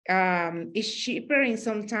 it's cheaper in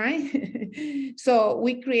some time. So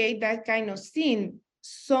we create that kind of scene,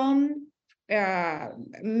 some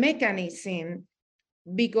mechanism,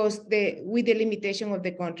 because with the limitation of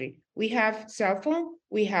the country. We have cell phone,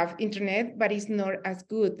 we have internet, but it's not as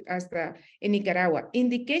good as in Nicaragua. In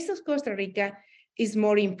the case of Costa Rica, it's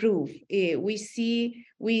more improved.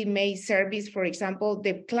 We made service, for example,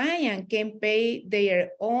 the client can pay their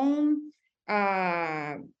own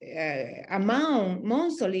amount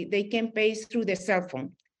monthly, they can pay through the cell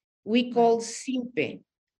phone. We call SIMPE,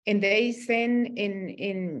 and they send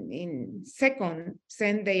in second,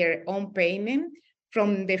 send their own payment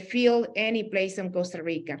from the field any place in Costa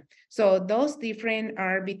Rica. So those different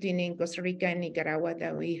are between in Costa Rica and Nicaragua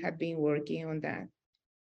that we have been working on that.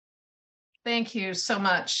 Thank you so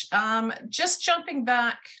much. Just jumping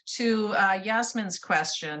back to Yasmin's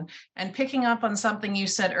question and picking up on something you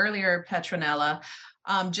said earlier, Petronella,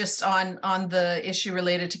 just on the issue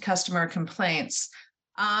related to customer complaints.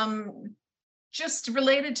 Just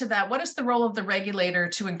related to that, what is the role of the regulator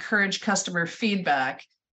to encourage customer feedback?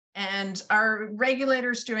 And are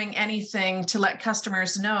regulators doing anything to let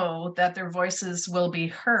customers know that their voices will be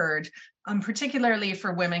heard, particularly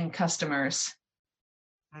for women customers?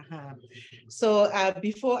 So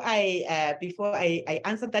before I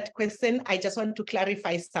answer that question, I just want to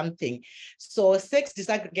clarify something. So sex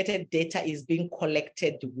disaggregated data is being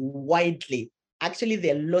collected widely. Actually,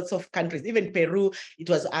 there are lots of countries, even Peru, it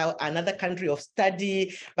was another country of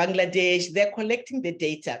study, Bangladesh, they're collecting the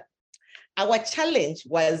data. Our challenge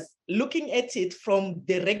was looking at it from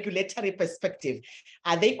the regulatory perspective.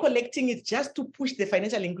 Are they collecting it just to push the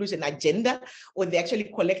financial inclusion agenda, or they're actually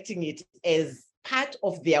collecting it as part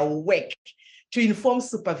of their work to inform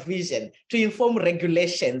supervision, to inform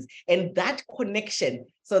regulations, and that connection?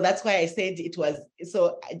 So that's why I said it was,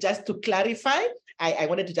 so just to clarify, I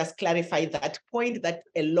wanted to just clarify that point, that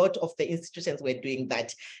a lot of the institutions were doing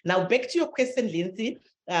that. Now, back to your question, Lindsay,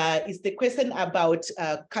 is the question about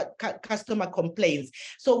customer complaints.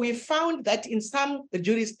 So we found that in some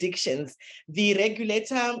jurisdictions, the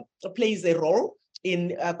regulator plays a role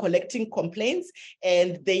in collecting complaints,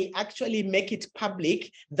 and they actually make it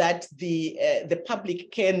public that the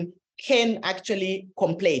public can actually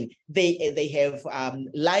complain. They have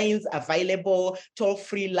lines available,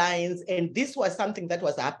 toll-free lines, and this was something that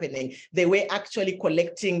was happening. They were actually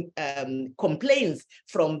collecting complaints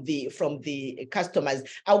from the customers.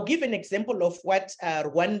 I'll give an example of what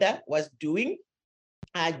Rwanda was doing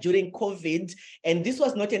during COVID, and this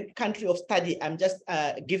was not a country of study. I'm just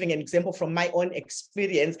giving an example from my own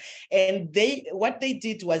experience. And what they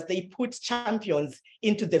did was they put champions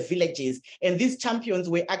into the villages, and these champions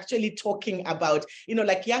were actually talking about,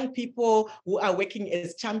 like young people who are working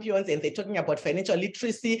as champions, and they're talking about financial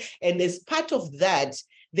literacy. And as part of that,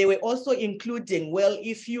 they were also including, well,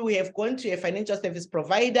 if you have gone to a financial service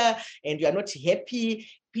provider and you are not happy,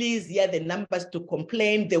 please hear the numbers to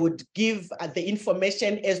complain. They would give the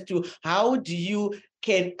information as to how do you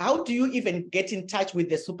even get in touch with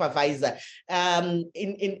the supervisor.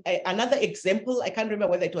 In another example, I can't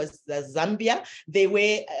remember whether it was Zambia, they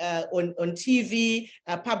were on TV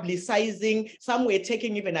publicizing. Some were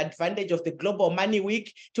taking even advantage of the Global Money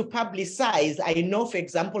Week to publicize. I know, for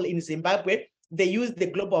example, in Zimbabwe, they use the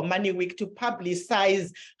Global Money Week to publicize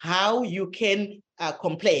how you can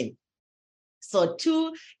complain. So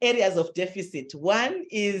 2 areas of deficit. One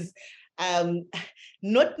is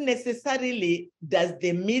not necessarily does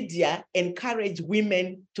the media encourage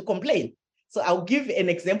women to complain. So I'll give an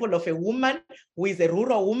example of a woman who is a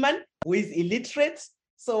rural woman, who is illiterate.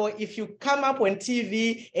 So if you come up on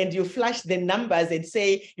TV and you flash the numbers and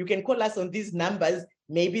say, you can call us on these numbers,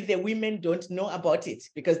 maybe the women don't know about it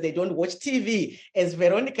because they don't watch TV. As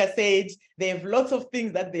Veronica said, they have lots of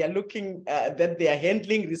things that they are looking, that they are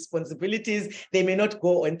handling, responsibilities. They may not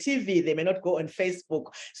go on TV, they may not go on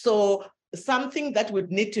Facebook. So something that would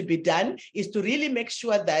need to be done is to really make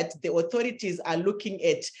sure that the authorities are looking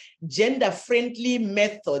at gender-friendly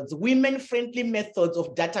methods, women-friendly methods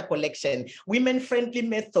of data collection, women-friendly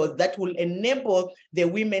methods that will enable the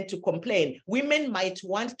women to complain. Women might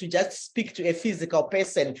want to just speak to a physical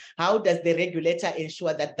person. How does the regulator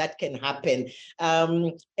ensure that that can happen?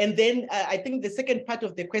 And then I think the second part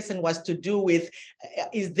of the question was to do with,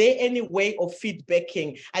 is there any way of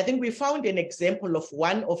feedbacking? I think we found an example of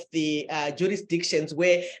one of the jurisdictions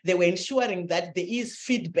where they were ensuring that there is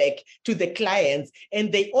feedback to the clients.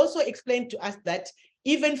 And they also explained to us that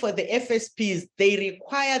even for the FSPs, they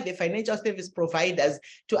require the financial service providers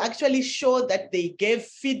to actually show that they gave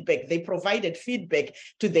feedback, they provided feedback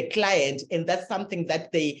to the client, and that's something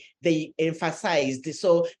that they emphasized.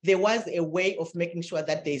 So there was a way of making sure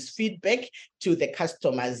that there's feedback to the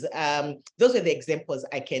customers. Those are the examples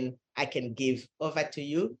I can give. Over to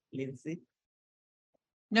you, Lindsay.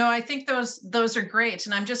 No, I think those are great.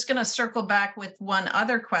 And I'm just going to circle back with one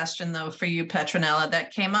other question, though, for you, Petronella,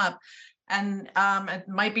 that came up. And it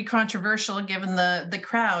might be controversial given the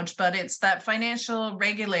crowd, but it's that financial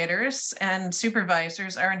regulators and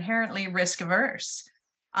supervisors are inherently risk averse.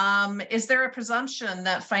 Is there a presumption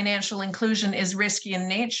that financial inclusion is risky in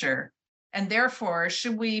nature? And therefore,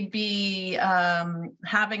 should we be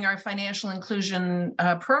having our financial inclusion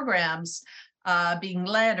programs being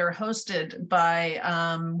led or hosted by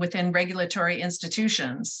within regulatory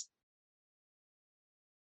institutions?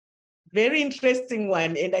 Very interesting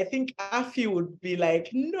one. And I think AFI would be like,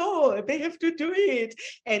 no, they have to do it.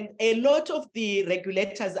 And a lot of the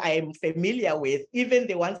regulators I am familiar with, even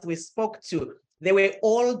the ones we spoke to, they were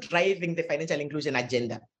all driving the financial inclusion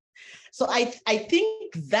agenda. So I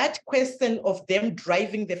think that question of them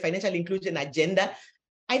driving the financial inclusion agenda,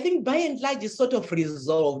 I think by and large is sort of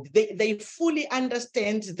resolved. They fully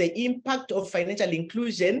understand the impact of financial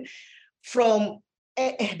inclusion from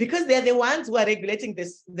because they're the ones who are regulating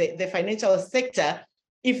the financial sector.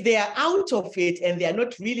 If they are out of it and they are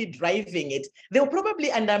not really driving it, they'll probably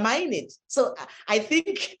undermine it. So I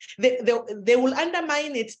think they will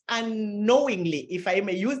undermine it unknowingly, if I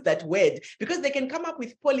may use that word, because they can come up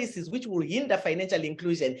with policies which will hinder financial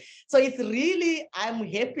inclusion. So it's really, I'm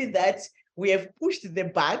happy that we have pushed the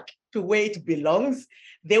back to where it belongs.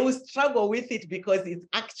 They will struggle with it because it's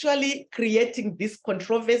actually creating this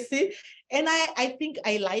controversy. And I think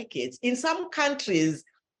I like it. In some countries,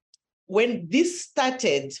 when this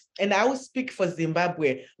started, and I will speak for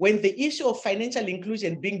Zimbabwe, when the issue of financial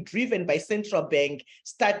inclusion being driven by central bank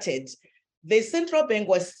started, the central bank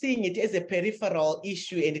was seeing it as a peripheral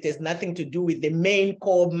issue and it has nothing to do with the main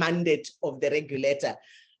core mandate of the regulator.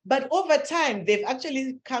 But over time, they've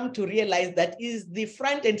actually come to realize that is the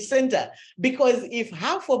front and center, because if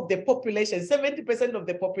half of the population, 70% of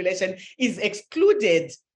the population is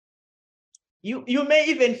excluded, you may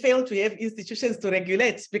even fail to have institutions to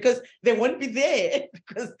regulate because they won't be there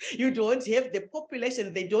because you don't have the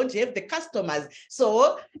population, they don't have the customers.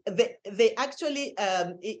 So they actually,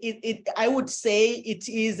 I would say it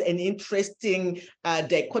is an interesting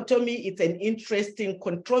dichotomy. It's an interesting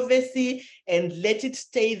controversy, and let it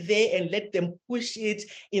stay there and let them push it.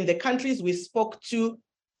 In the countries we spoke to,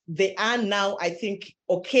 they are now, I think,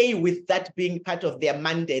 okay with that being part of their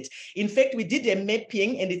mandate. In fact, we did a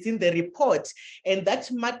mapping and it's in the report. And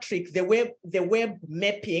that matrix, the web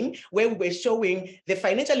mapping, where we were showing the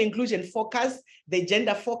financial inclusion focus, the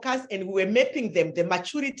gender focus, and we were mapping them, the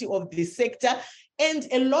maturity of the sector. And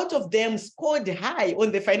a lot of them scored high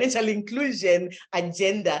on the financial inclusion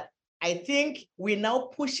agenda. I think we're now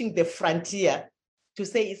pushing the frontier to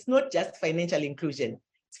say it's not just financial inclusion.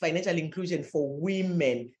 It's financial inclusion for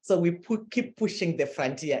women. So we keep pushing the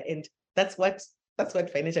frontier, and that's what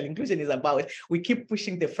financial inclusion is about. We keep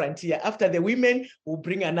pushing the frontier. After the women, we'll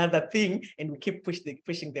bring another thing, and we keep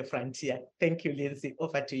pushing the frontier. Thank you, Lindsay.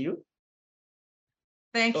 Over to you.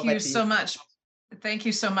 Thank you so much. Thank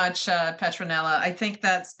you so much, Petronella. I think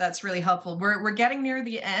that's really helpful. We're getting near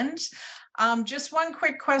the end. Just one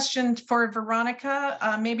quick question for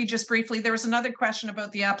Veronica, maybe just briefly. There was another question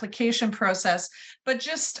about the application process, but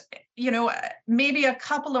just, maybe a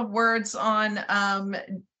couple of words on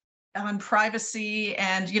privacy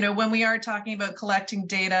and, when we are talking about collecting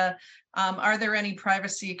data, are there any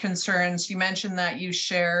privacy concerns? You mentioned that you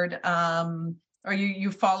shared or you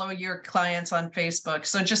follow your clients on Facebook.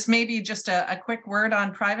 So just maybe just a quick word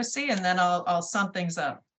on privacy, and then I'll sum things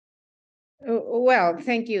up. Well,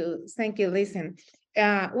 thank you, listen.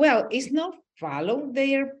 Well, it's not follow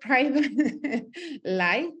their private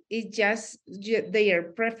life, it's just their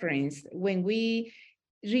preference. When we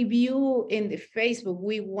review in the Facebook,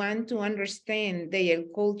 we want to understand their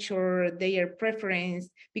culture, their preference,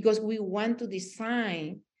 because we want to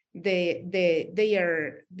design their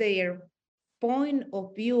point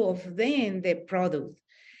of view of them, the product.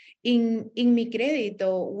 In Mi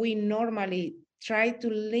Crédito, we normally try to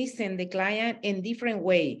listen the client in different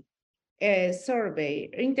way, survey,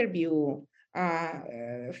 interview,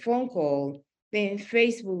 phone call, then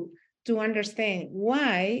Facebook, to understand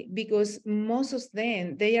why, because most of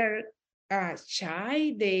them, they are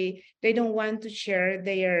shy, they don't want to share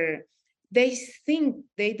they think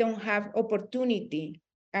they don't have opportunity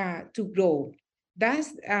to grow.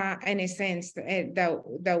 That's in a sense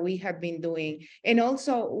that we have been doing. And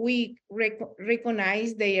also we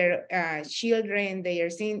recognize their children, they are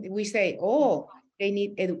seeing, we say, oh, they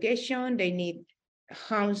need education, they need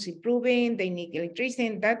house improving, they need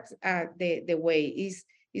electricity. That's the way is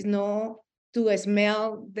not to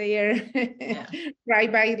smell their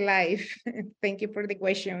private life. Thank you for the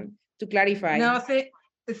question to clarify. No,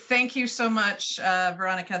 thank you so much,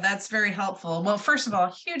 Veronica. That's very helpful. Well, first of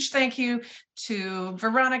all, huge thank you to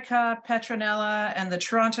Veronica, Petronella, and the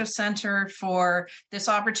Toronto Centre for this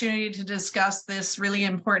opportunity to discuss this really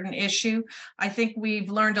important issue. I think we've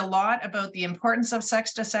learned a lot about the importance of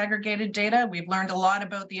sex disaggregated data. We've learned a lot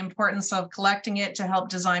about the importance of collecting it to help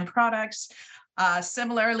design products.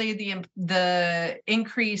 Similarly, the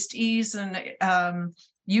increased ease and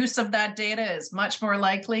use of that data is much more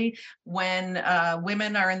likely when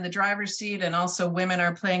women are in the driver's seat, and also women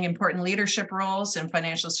are playing important leadership roles in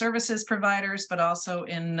financial services providers, but also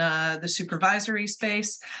in the supervisory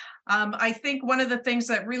space. I think one of the things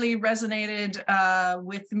that really resonated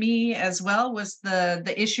with me as well was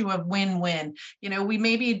the issue of win-win. You know, we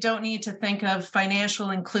maybe don't need to think of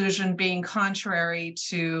financial inclusion being contrary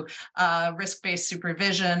to risk-based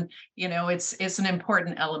supervision. You know, it's an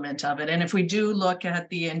important element of it. And if we do look at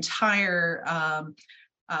the entire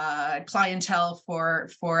clientele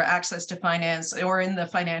for access to finance or in the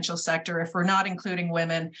financial sector, if we're not including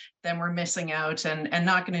women, then we're missing out and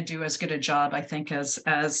not going to do as good a job, I think, as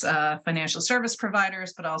financial service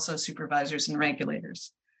providers, but also supervisors and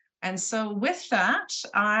regulators. And so with that,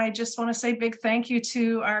 I just want to say big thank you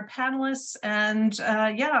to our panelists. And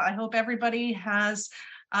I hope everybody has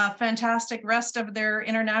a fantastic rest of their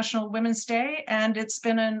International Women's Day. And it's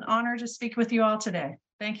been an honor to speak with you all today.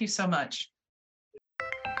 Thank you so much.